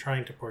is that you're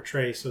trying to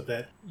portray so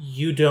that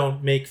you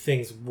don't make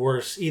things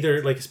worse.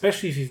 Either, like,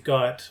 especially if you've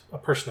got a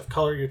person of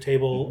color at your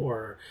table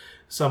or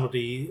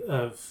somebody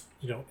of,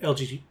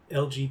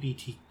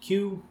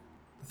 LGBTQ.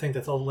 I think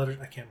that's all the letters.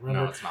 I can't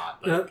remember. No, it's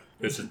not. But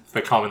it's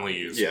the commonly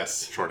used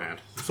shorthand.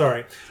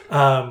 Sorry.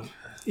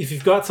 If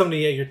you've got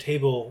somebody at your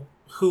table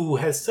who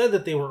has said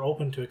that they were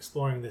open to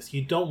exploring this,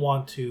 you don't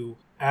want to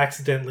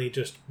accidentally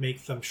just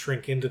make them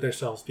shrink into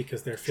themselves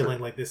because they're feeling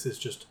like this is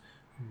just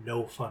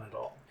no fun at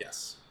all.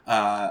 Yes.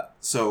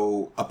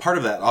 So a part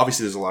of that,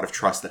 obviously there's a lot of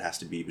trust that has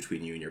to be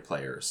between you and your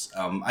players.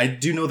 I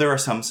do know there are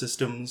some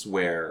systems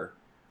where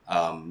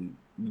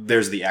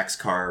there's the X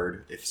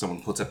card. If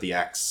someone puts up the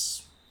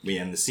X, we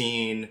end the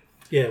scene.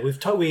 Yeah, we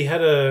had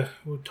Jalen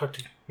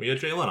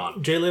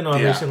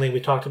on recently.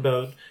 We talked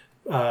about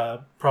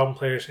problem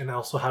players and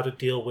also how to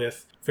deal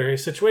with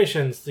various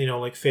situations,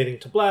 like fading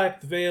to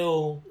black, the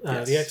veil,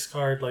 the X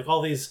card, like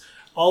all these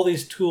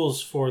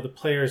tools for the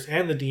players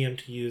and the DM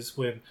to use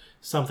when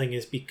something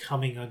is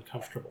becoming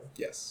uncomfortable.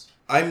 Yes.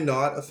 I'm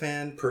not a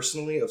fan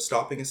personally of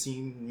stopping a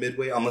scene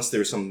midway unless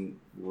there's some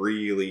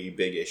really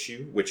big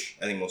issue, which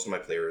I think most of my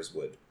players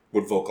would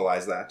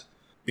vocalize that.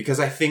 Because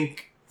I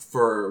think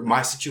for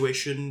my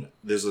situation,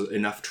 there's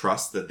enough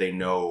trust that they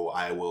know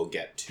I will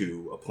get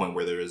to a point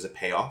where there is a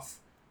payoff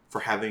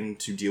for having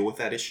to deal with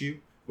that issue,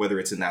 whether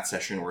it's in that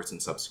session or it's in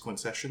subsequent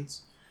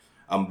sessions.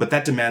 But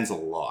that demands a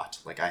lot.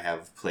 Like, I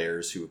have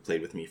players who have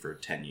played with me for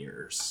 10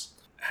 years.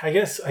 I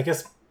guess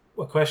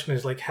a question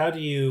is, like, how do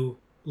you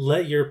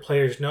let your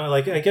players know?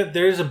 Like, I get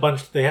there is a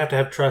bunch, they have to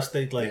have trust.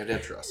 They have to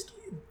have trust.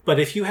 But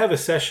if you have a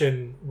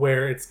session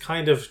where it's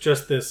kind of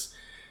just this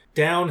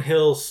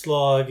downhill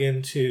slog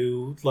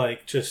into,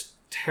 like, just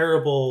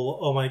terrible,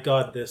 oh my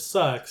god, this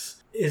sucks,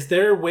 is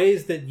there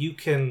ways that you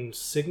can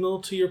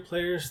signal to your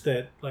players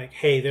that, like,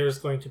 hey, there's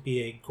going to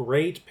be a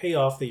great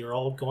payoff that you're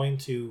all going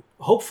to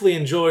hopefully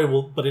enjoy,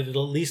 but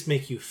it'll at least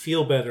make you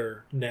feel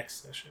better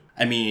next session?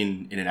 I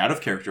mean, in an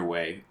out-of-character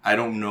way, I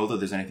don't know that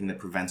there's anything that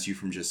prevents you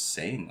from just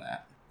saying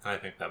that. I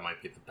think that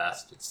might be the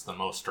best. It's the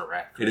most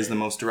direct. Right? It is the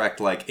most direct.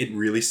 Like, it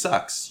really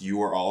sucks.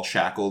 You are all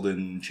shackled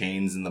in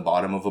chains in the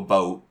bottom of a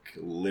boat,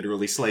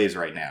 literally slaves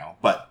right now.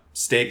 But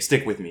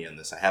stick with me in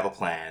this. I have a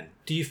plan.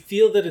 Do you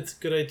feel that it's a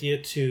good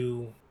idea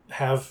to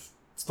have,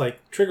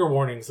 like, trigger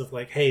warnings of,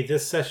 like, hey,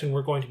 this session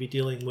we're going to be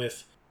dealing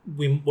with,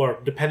 or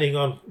depending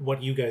on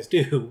what you guys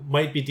do,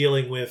 might be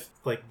dealing with,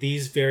 like,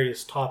 these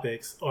various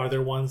topics. Are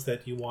there ones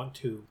that you want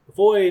to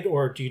avoid,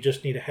 or do you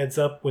just need a heads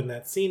up when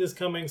that scene is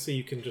coming so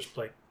you can just,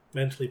 like,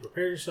 mentally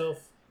prepare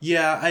yourself?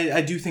 Yeah, I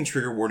do think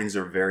trigger warnings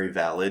are very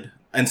valid.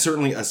 And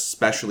certainly,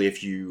 especially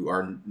if you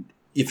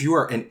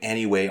are in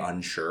any way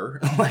unsure,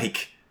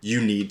 like,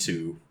 you need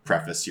to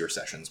preface your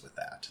sessions with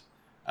that.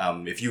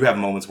 If you have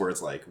moments where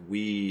it's like,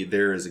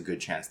 there is a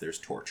good chance there's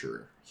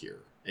torture here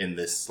in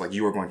this, like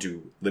you are going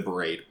to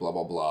liberate blah,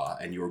 blah, blah,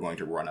 and you are going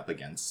to run up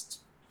against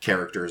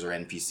characters or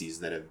NPCs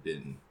that have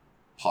been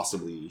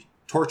possibly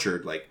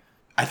tortured. Like,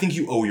 I think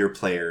you owe your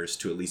players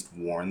to at least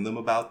warn them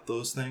about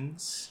those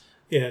things.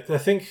 Yeah, I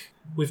think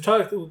we've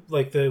talked,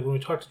 like, when we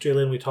talked to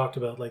Jalen, we talked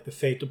about, like, the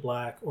Fade to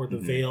Black or the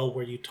Veil,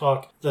 where you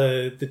talk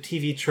the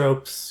TV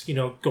tropes, you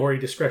know, gory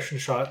discretion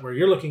shot, where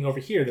you're looking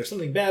over here, there's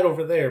something bad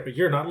over there, but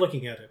you're not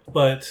looking at it.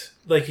 But,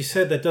 like you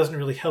said, that doesn't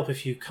really help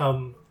if you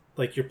come,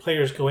 like, your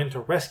players go in to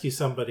rescue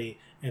somebody,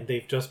 and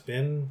they've just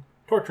been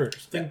tortured.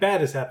 Something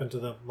bad has happened to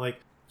them. Like,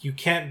 you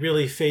can't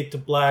really Fade to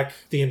Black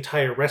the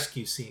entire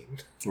rescue scene.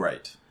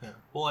 Right. Yeah.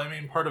 Well, I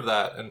mean, part of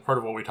that, and part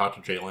of what we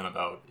talked to Jalen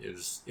about,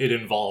 is it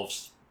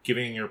involves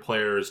giving your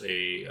players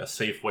a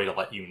safe way to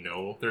let you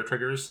know their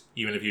triggers,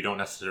 even if you don't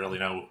necessarily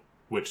know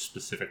which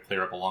specific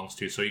player it belongs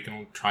to. So you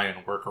can try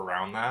and work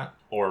around that,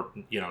 or,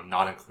 you know,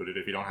 not include it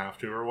if you don't have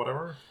to, or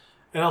whatever.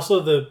 And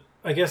also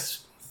I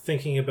guess,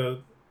 thinking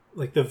about,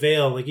 like, the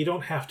Veil, like, you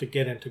don't have to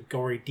get into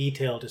gory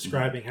detail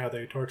describing how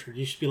they're tortured.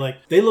 You should be like,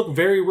 they look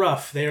very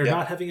rough. They are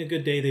not having a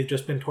good day. They've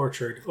just been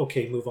tortured.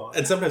 Okay, move on.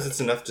 And sometimes it's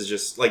enough to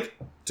just, like,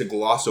 to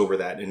gloss over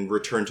that and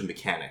return to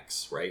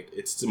mechanics, right?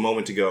 It's a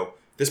moment to go,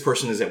 this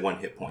person is at 1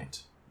 hit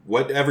point.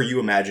 Whatever you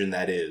imagine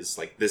that is,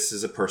 like, this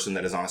is a person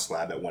that is on a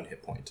slab at 1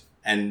 hit point.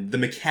 And the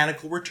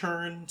mechanical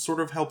return sort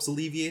of helps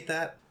alleviate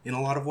that in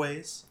a lot of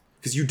ways.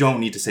 Because you don't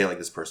need to say, like,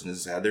 this person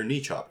has had their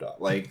knee chopped off.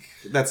 Like,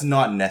 that's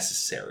not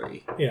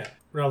necessary. Yeah.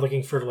 We're not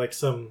looking for, like,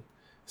 some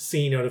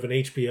scene out of an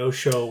HBO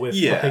show with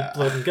like,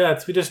 blood and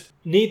guts. We just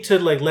need to,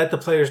 like, let the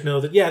players know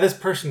that, this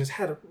person has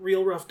had a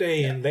real rough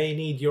day and they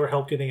need your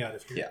help getting out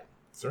of here. Yeah.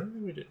 Is there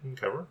anything we didn't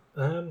cover?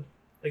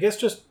 I guess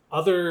just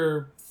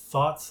other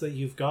thoughts that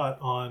you've got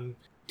on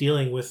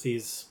dealing with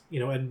these, you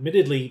know,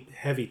 admittedly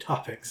heavy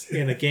topics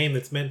in a game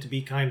that's meant to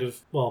be kind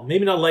of, well,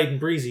 maybe not light and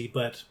breezy,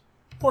 but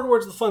more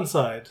towards the fun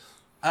side.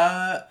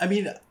 I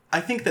mean, I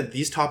think that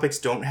these topics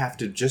don't have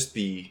to just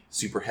be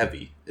super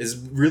heavy, is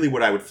really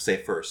what I would say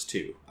first,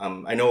 too.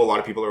 I know a lot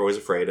of people are always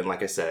afraid, and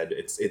like I said,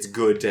 it's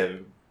good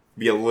to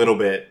be a little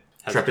bit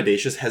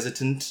trepidatious,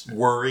 hesitant,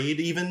 worried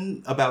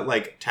even about,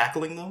 like,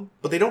 tackling them.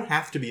 But they don't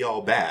have to be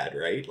all bad,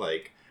 right?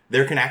 Like,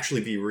 there can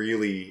actually be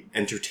really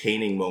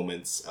entertaining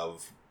moments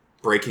of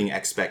breaking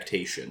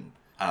expectation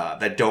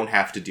that don't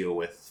have to deal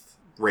with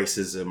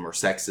racism or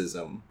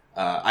sexism.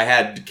 I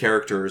had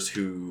characters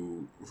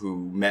who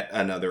met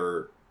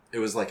another. It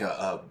was like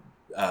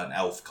an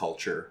elf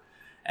culture,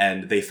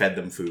 and they fed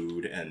them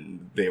food,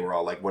 and they were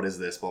all like, "What is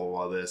this? Blah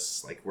blah blah."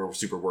 This, like, we're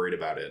super worried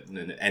about it, and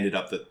then it ended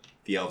up that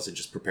the elves had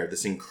just prepared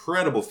this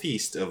incredible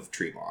feast of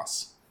tree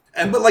moss.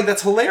 But, like,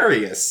 that's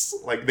hilarious.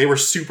 Like, they were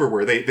super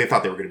worried. They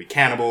thought they were going to be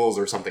cannibals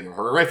or something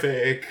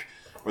horrific,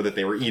 or that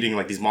they were eating,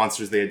 like, these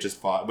monsters they had just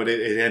fought. But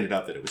it ended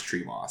up that it was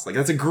tree moss. Like,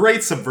 that's a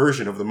great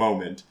subversion of the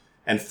moment.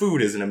 And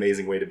food is an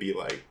amazing way to be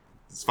like,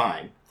 it's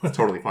fine. It's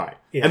totally fine.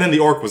 Yeah. And then the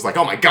orc was like,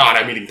 oh my god,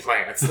 I'm eating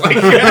plants. Like,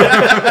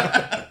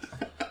 I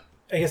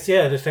guess,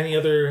 just any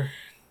other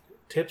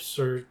tips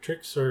or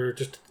tricks or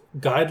just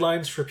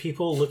guidelines for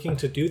people looking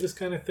to do this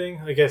kind of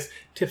thing? I guess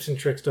tips and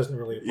tricks doesn't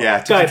really apply. Yeah,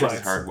 tips and tricks is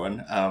a hard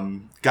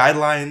one.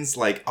 Guidelines,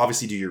 like,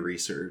 obviously do your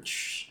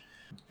research.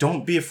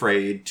 Don't be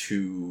afraid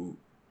to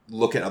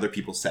look at other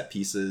people's set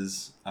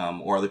pieces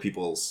or other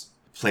people's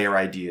player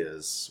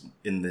ideas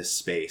in this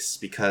space,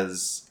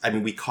 because, I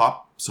mean, we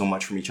cop so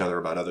much from each other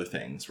about other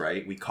things,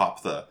 right? We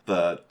cop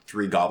the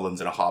 3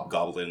 goblins and a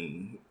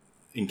hobgoblin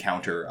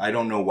encounter. I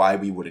don't know why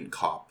we wouldn't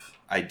cop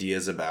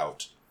ideas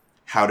about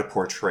how to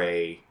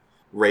portray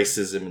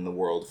racism in the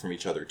world from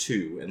each other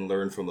too, and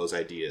learn from those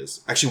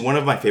ideas. Actually, one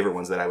of my favorite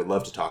ones that I would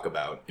love to talk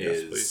about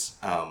is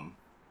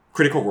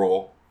Critical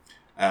Role.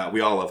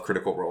 We all love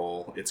Critical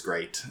Role. It's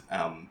great.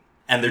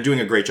 And they're doing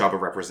a great job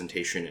of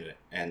representation in it.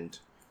 And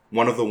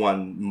one of the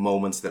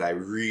moments that I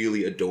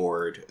really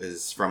adored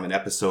is from an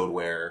episode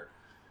where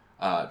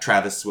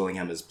Travis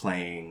Willingham is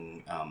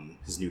playing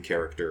his new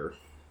character,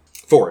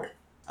 Ford,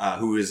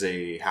 who is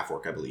a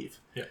half-orc, I believe.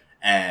 Yeah.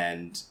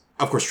 And,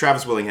 of course,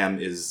 Travis Willingham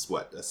is,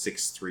 a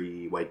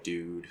 6'3" white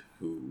dude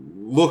who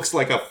looks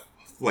like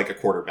a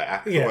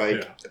quarterback.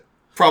 Yeah.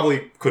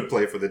 Probably could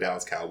play for the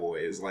Dallas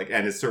Cowboys,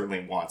 and it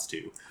certainly wants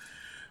to.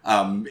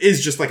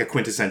 Is just like a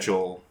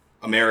quintessential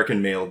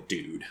American male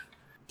dude.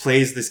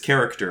 Plays this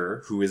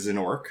character who is an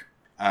orc,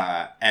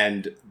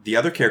 and the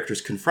other characters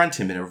confront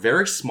him in a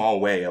very small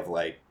way of,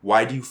 like,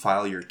 why do you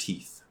file your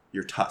teeth,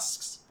 your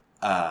tusks?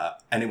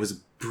 And it was a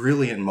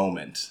brilliant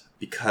moment,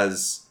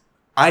 because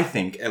I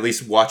think, at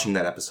least watching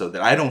that episode,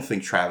 that I don't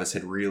think Travis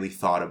had really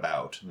thought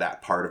about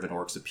that part of an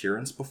orc's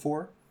appearance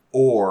before,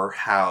 or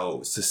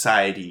how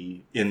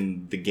society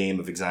in the game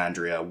of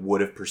Exandria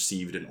would have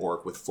perceived an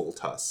orc with full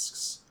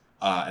tusks.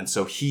 And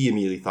so he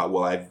immediately thought,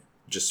 well, I've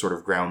just sort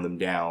of ground them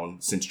down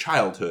since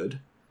childhood,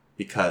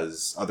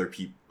 because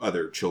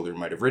other children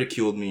might have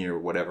ridiculed me or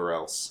whatever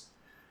else.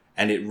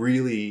 And it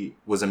really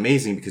was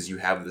amazing, because you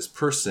have this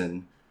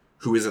person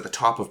who is at the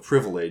top of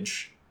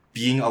privilege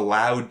being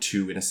allowed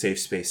to, in a safe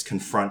space,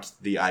 confront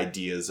the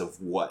ideas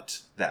of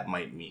what that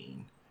might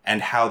mean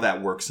and how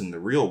that works in the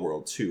real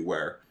world too,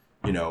 where,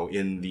 you know,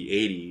 in the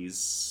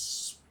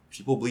 80s,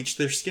 people bleached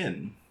their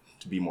skin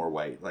to be more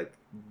white. Like,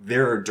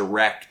 there are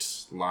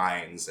direct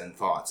lines and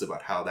thoughts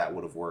about how that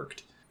would have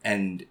worked.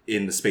 And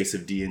in the space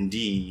of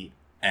D&D,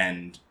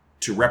 and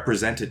to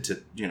represent it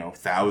to, you know,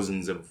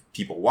 thousands of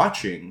people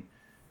watching,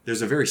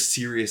 there's a very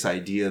serious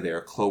idea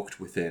there cloaked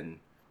within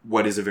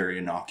what is a very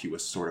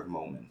innocuous sort of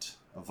moment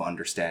of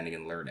understanding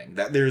and learning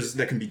that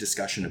can be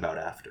discussion about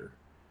after.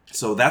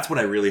 So that's what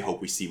I really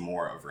hope we see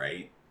more of,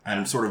 right?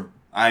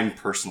 I'm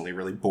personally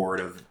really bored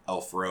of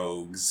elf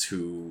rogues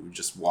who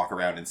just walk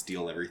around and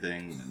steal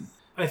everything. And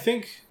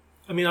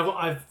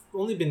I've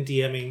only been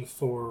DMing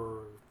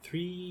for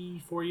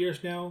 3-4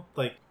 years now.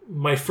 Like,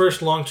 my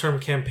first long-term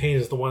campaign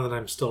is the one that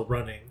I'm still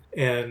running,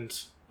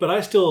 but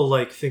I still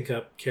like think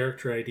up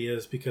character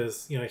ideas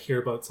because, you know, I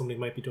hear about somebody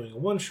might be doing a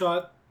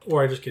one-shot,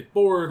 or I just get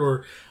bored,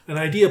 or an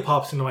idea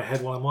pops into my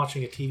head while I'm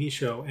watching a TV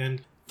show.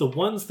 And the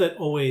ones that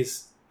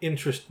always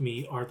interest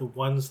me are the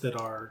ones that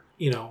are,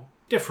 you know,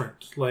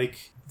 different.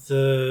 Like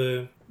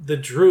the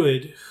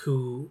druid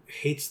who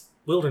hates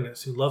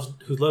wilderness, who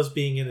loves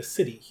being in a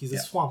city. He's a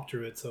swamp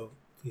druid, so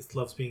he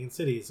loves being in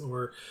cities.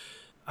 Or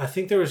I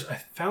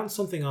found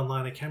something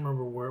online, I can't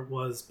remember where it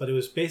was, but it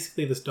was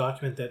basically this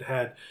document that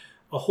had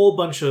a whole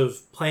bunch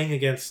of playing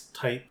against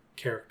type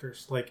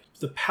characters. Like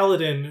the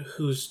paladin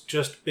who's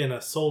just been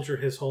a soldier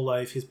his whole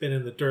life. He's been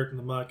in the dirt and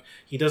the muck.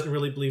 He doesn't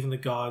really believe in the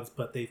gods,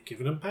 but they've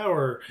given him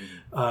power.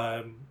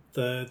 Mm-hmm.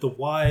 The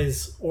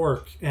wise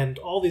orc and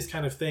all these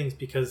kind of things,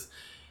 because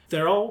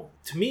they're all,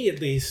 to me at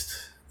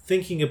least,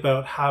 thinking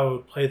about how I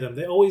would play them,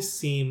 they always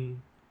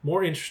seem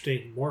more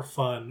interesting, more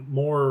fun,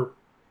 more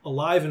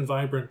alive and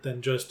vibrant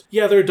than just,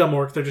 they're a dumb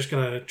orc, they're just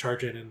going to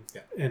charge in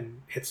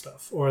and hit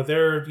stuff. Or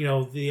they're, you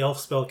know, the elf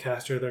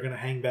spellcaster, they're going to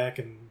hang back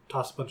and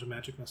toss a bunch of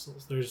magic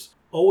missiles. There's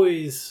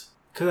always,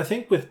 because I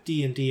think with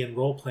D&D and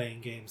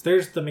role-playing games,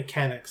 there's the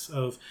mechanics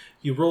of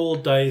you roll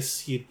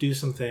dice, you do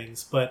some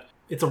things, but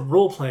it's a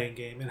role-playing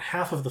game, and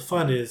half of the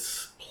fun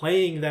is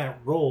playing that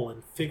role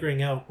and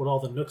figuring out what all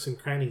the nooks and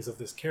crannies of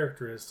this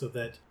character is so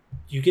that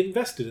you get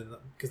invested in them,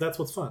 because that's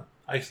what's fun.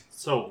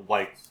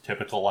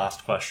 Typical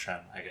last question,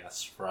 I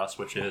guess, for us,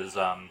 which is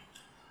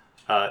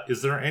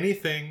there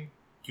anything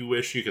you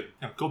wish you could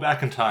go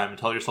back in time and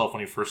tell yourself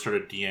when you first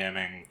started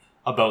DMing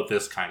about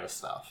this kind of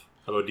stuff,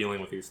 about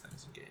dealing with these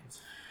things in games?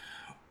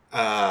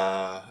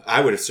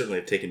 I would have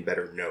certainly taken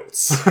better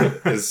notes,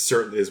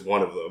 is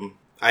one of them.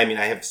 I mean,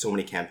 I have so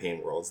many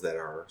campaign worlds that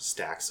are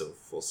stacks of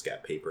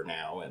foolscap paper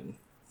now and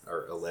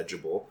are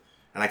illegible,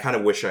 and I kind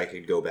of wish I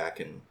could go back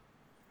and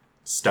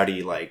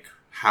study, like,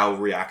 how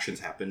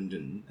reactions happened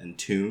and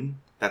tune.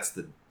 That's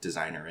the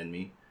designer in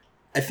me.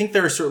 I think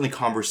there are certainly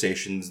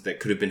conversations that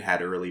could have been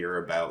had earlier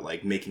about,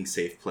 like, making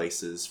safe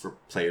places for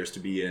players to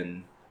be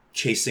in.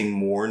 Chasing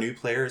more new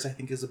players, I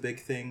think, is a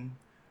big thing.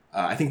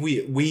 I think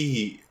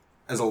we,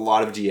 as a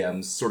lot of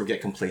DMs, sort of get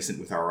complacent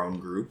with our own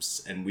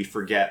groups, and we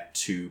forget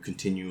to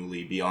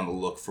continually be on the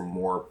look for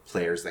more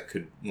players that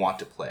could want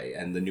to play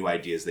and the new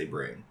ideas they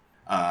bring.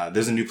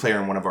 There's a new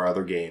player in one of our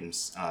other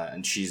games,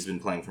 and she's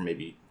been playing for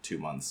maybe 2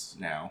 months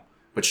now.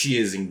 But she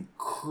is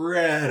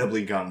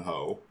incredibly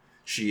gung-ho.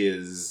 She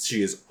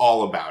is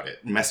all about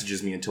it.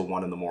 Messages me until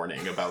 1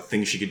 a.m. about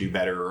things she could do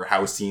better, or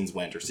how scenes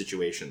went, or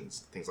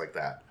situations, things like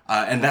that.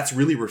 And that's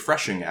really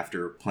refreshing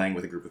after playing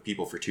with a group of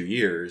people for 2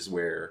 years,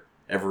 where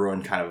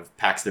everyone kind of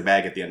packs their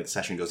bag at the end of the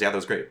session and goes, yeah, that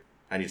was great.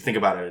 I need to think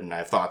about it, and I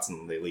have thoughts,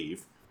 and they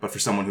leave. But for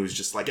someone who's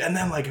just like, and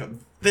then like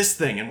this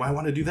thing, and why I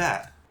want to do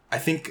that. I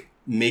think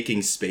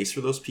making space for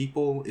those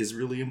people is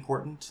really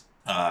important.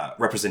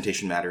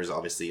 Representation matters,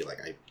 obviously.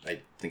 Like, I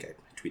think I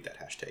tweet that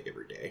hashtag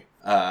every day.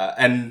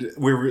 And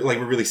we're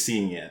really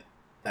seeing it,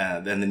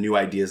 and the new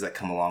ideas that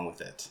come along with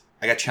it.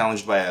 I got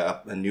challenged by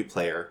a new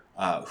player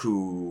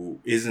who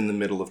is in the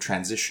middle of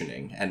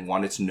transitioning and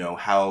wanted to know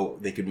how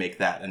they could make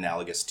that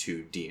analogous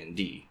to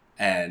D&D.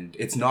 And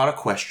it's not a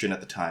question at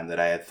the time that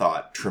I had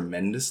thought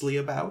tremendously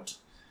about,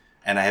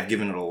 and I have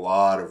given it a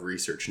lot of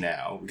research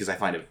now because I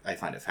find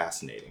it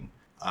fascinating.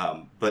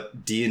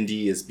 But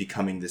D&D is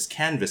becoming this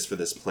canvas for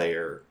this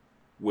player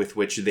with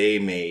which they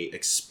may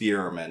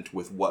experiment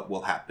with what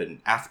will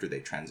happen after they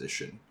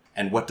transition.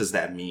 And what does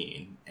that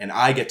mean? And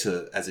I get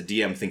to, as a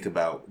DM, think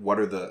about what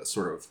are the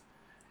sort of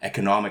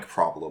economic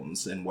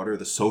problems and what are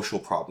the social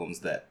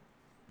problems that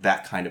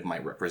kind of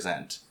might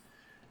represent.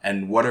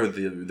 And what are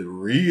the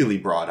really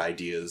broad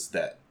ideas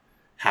that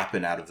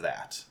happen out of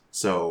that.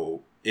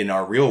 So in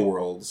our real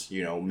world,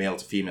 you know, male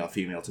to female,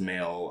 female to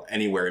male,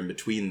 anywhere in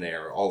between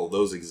there, all of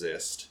those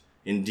exist.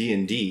 In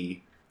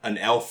D&D, an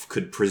elf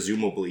could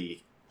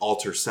presumably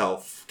alter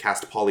self,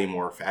 cast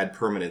polymorph, add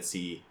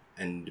permanency,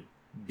 and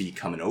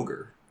become an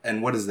ogre.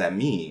 And what does that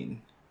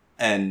mean?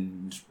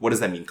 And what does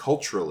that mean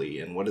culturally?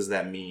 And what does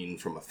that mean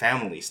from a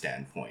family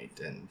standpoint?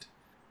 And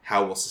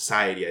how will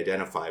society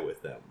identify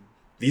with them?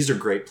 These are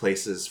great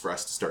places for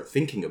us to start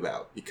thinking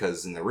about,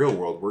 because in the real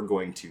world, we're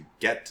going to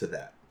get to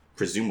that,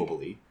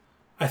 presumably.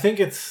 I think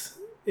it's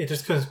it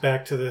just comes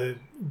back to the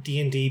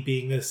D&D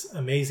being this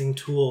amazing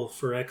tool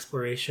for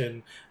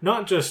exploration,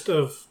 not just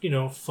of,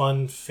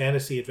 fun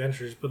fantasy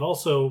adventures, but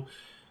also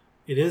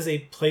it is a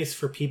place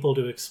for people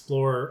to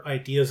explore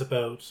ideas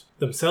about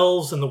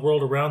themselves and the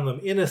world around them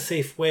in a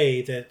safe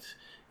way that,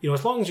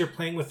 as long as you're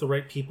playing with the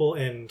right people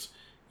and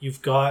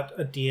you've got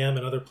a DM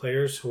and other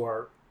players who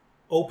are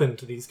open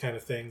to these kind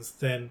of things,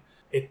 then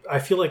I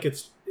feel like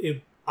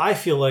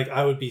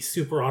I would be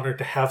super honored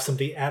to have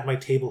somebody at my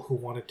table who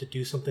wanted to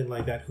do something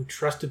like that, who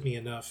trusted me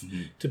enough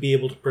to be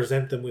able to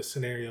present them with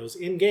scenarios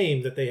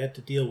in-game that they had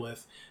to deal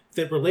with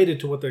that related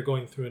to what they're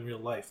going through in real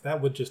life.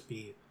 That would just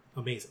be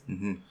amazing.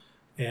 Mm-hmm.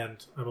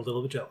 And I'm a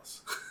little bit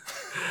jealous.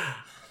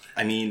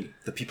 I mean,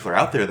 the people are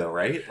out there, though,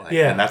 right?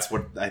 Yeah. And that's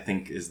what I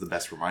think is the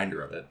best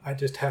reminder of it. I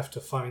just have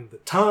to find the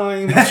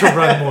time to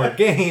run more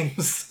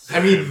games. I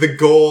mean, the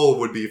goal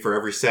would be for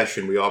every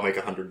session we all make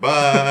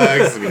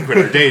 $100, we quit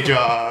our day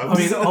jobs.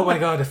 I mean, oh my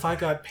god, if I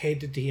got paid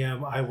to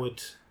DM, I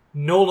would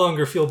no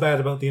longer feel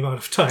bad about the amount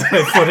of time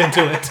I put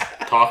into it.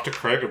 Talk to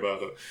Craig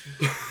about it.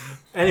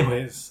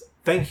 Anyways,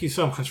 thank you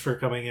so much for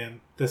coming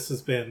in.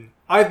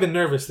 I've been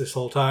nervous this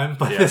whole time,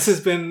 but This has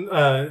been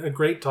a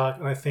great talk,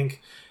 and I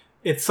think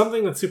it's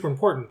something that's super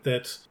important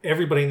that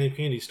everybody in the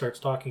community starts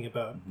talking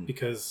about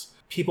because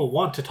people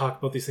want to talk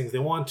about these things. They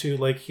want to,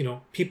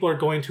 people are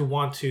going to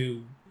want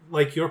to,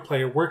 like your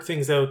player, work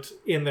things out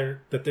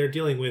that they're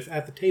dealing with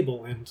at the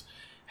table, and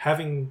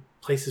having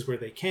places where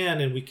they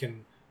can and we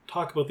can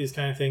talk about these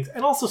kind of things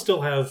and also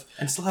still have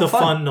the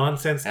fun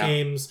nonsense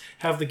games,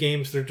 have the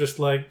games that are just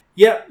like,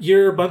 yeah,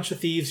 you're a bunch of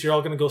thieves, you're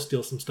all going to go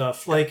steal some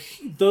stuff. Like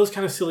those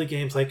kind of silly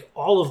games, like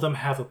all of them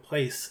have a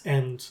place,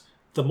 and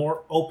the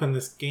more open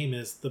this game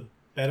is, the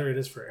better it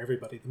is for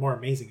everybody, the more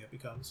amazing it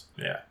becomes.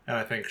 Yeah, and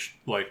I think,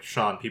 like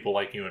Sean, people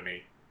like you and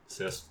me,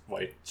 cis,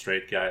 white,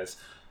 straight guys,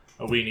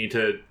 we need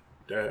to,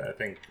 I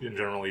think,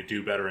 generally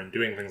do better in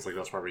doing things like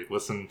this where we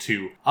listen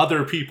to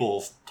other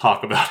people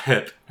talk about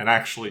it and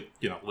actually,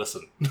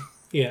 listen.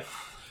 Yeah.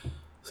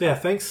 So yeah,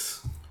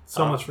 thanks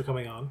so much for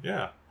coming on.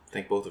 Yeah.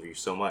 Thank both of you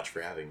so much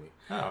for having me.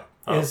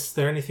 Is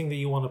there anything that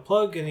you want to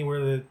plug? Anywhere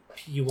that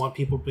you want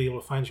people to be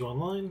able to find you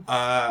online?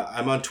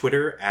 I'm on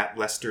Twitter at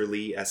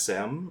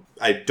LesterLeeSM.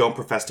 I don't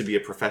profess to be a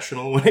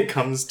professional when it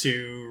comes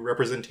to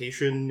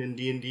representation in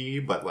D&D,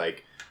 but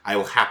I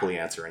will happily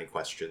answer any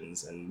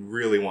questions and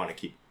really want to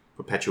keep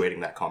perpetuating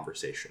that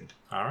conversation.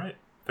 All right.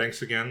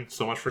 Thanks again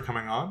so much for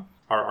coming on.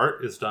 Our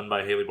art is done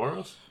by Haley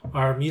Boros.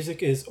 Our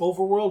music is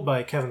Overworld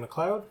by Kevin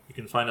MacLeod. You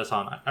can find us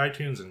on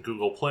iTunes and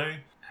Google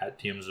Play at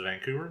DMs of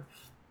Vancouver.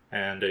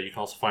 And you can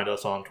also find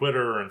us on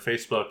Twitter and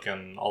Facebook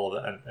and all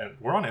of that. And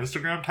we're on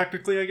Instagram,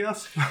 technically, I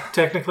guess.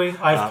 Technically.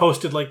 I've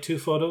posted 2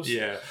 photos.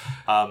 Yeah.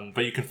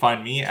 But you can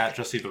find me at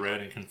Jesse the Red,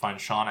 and you can find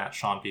Sean at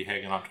Sean P.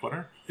 Hagen on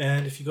Twitter.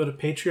 And if you go to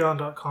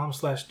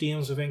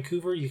patreon.com/DMs of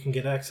Vancouver, you can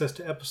get access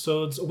to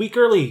episodes a week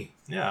early.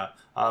 Yeah.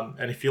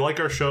 And if you like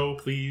our show,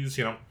 please,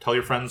 tell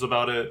your friends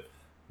about it.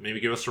 Maybe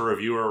give us a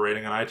review or a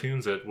rating on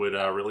iTunes. It would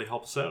really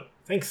help us out.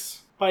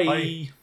 Thanks. Bye.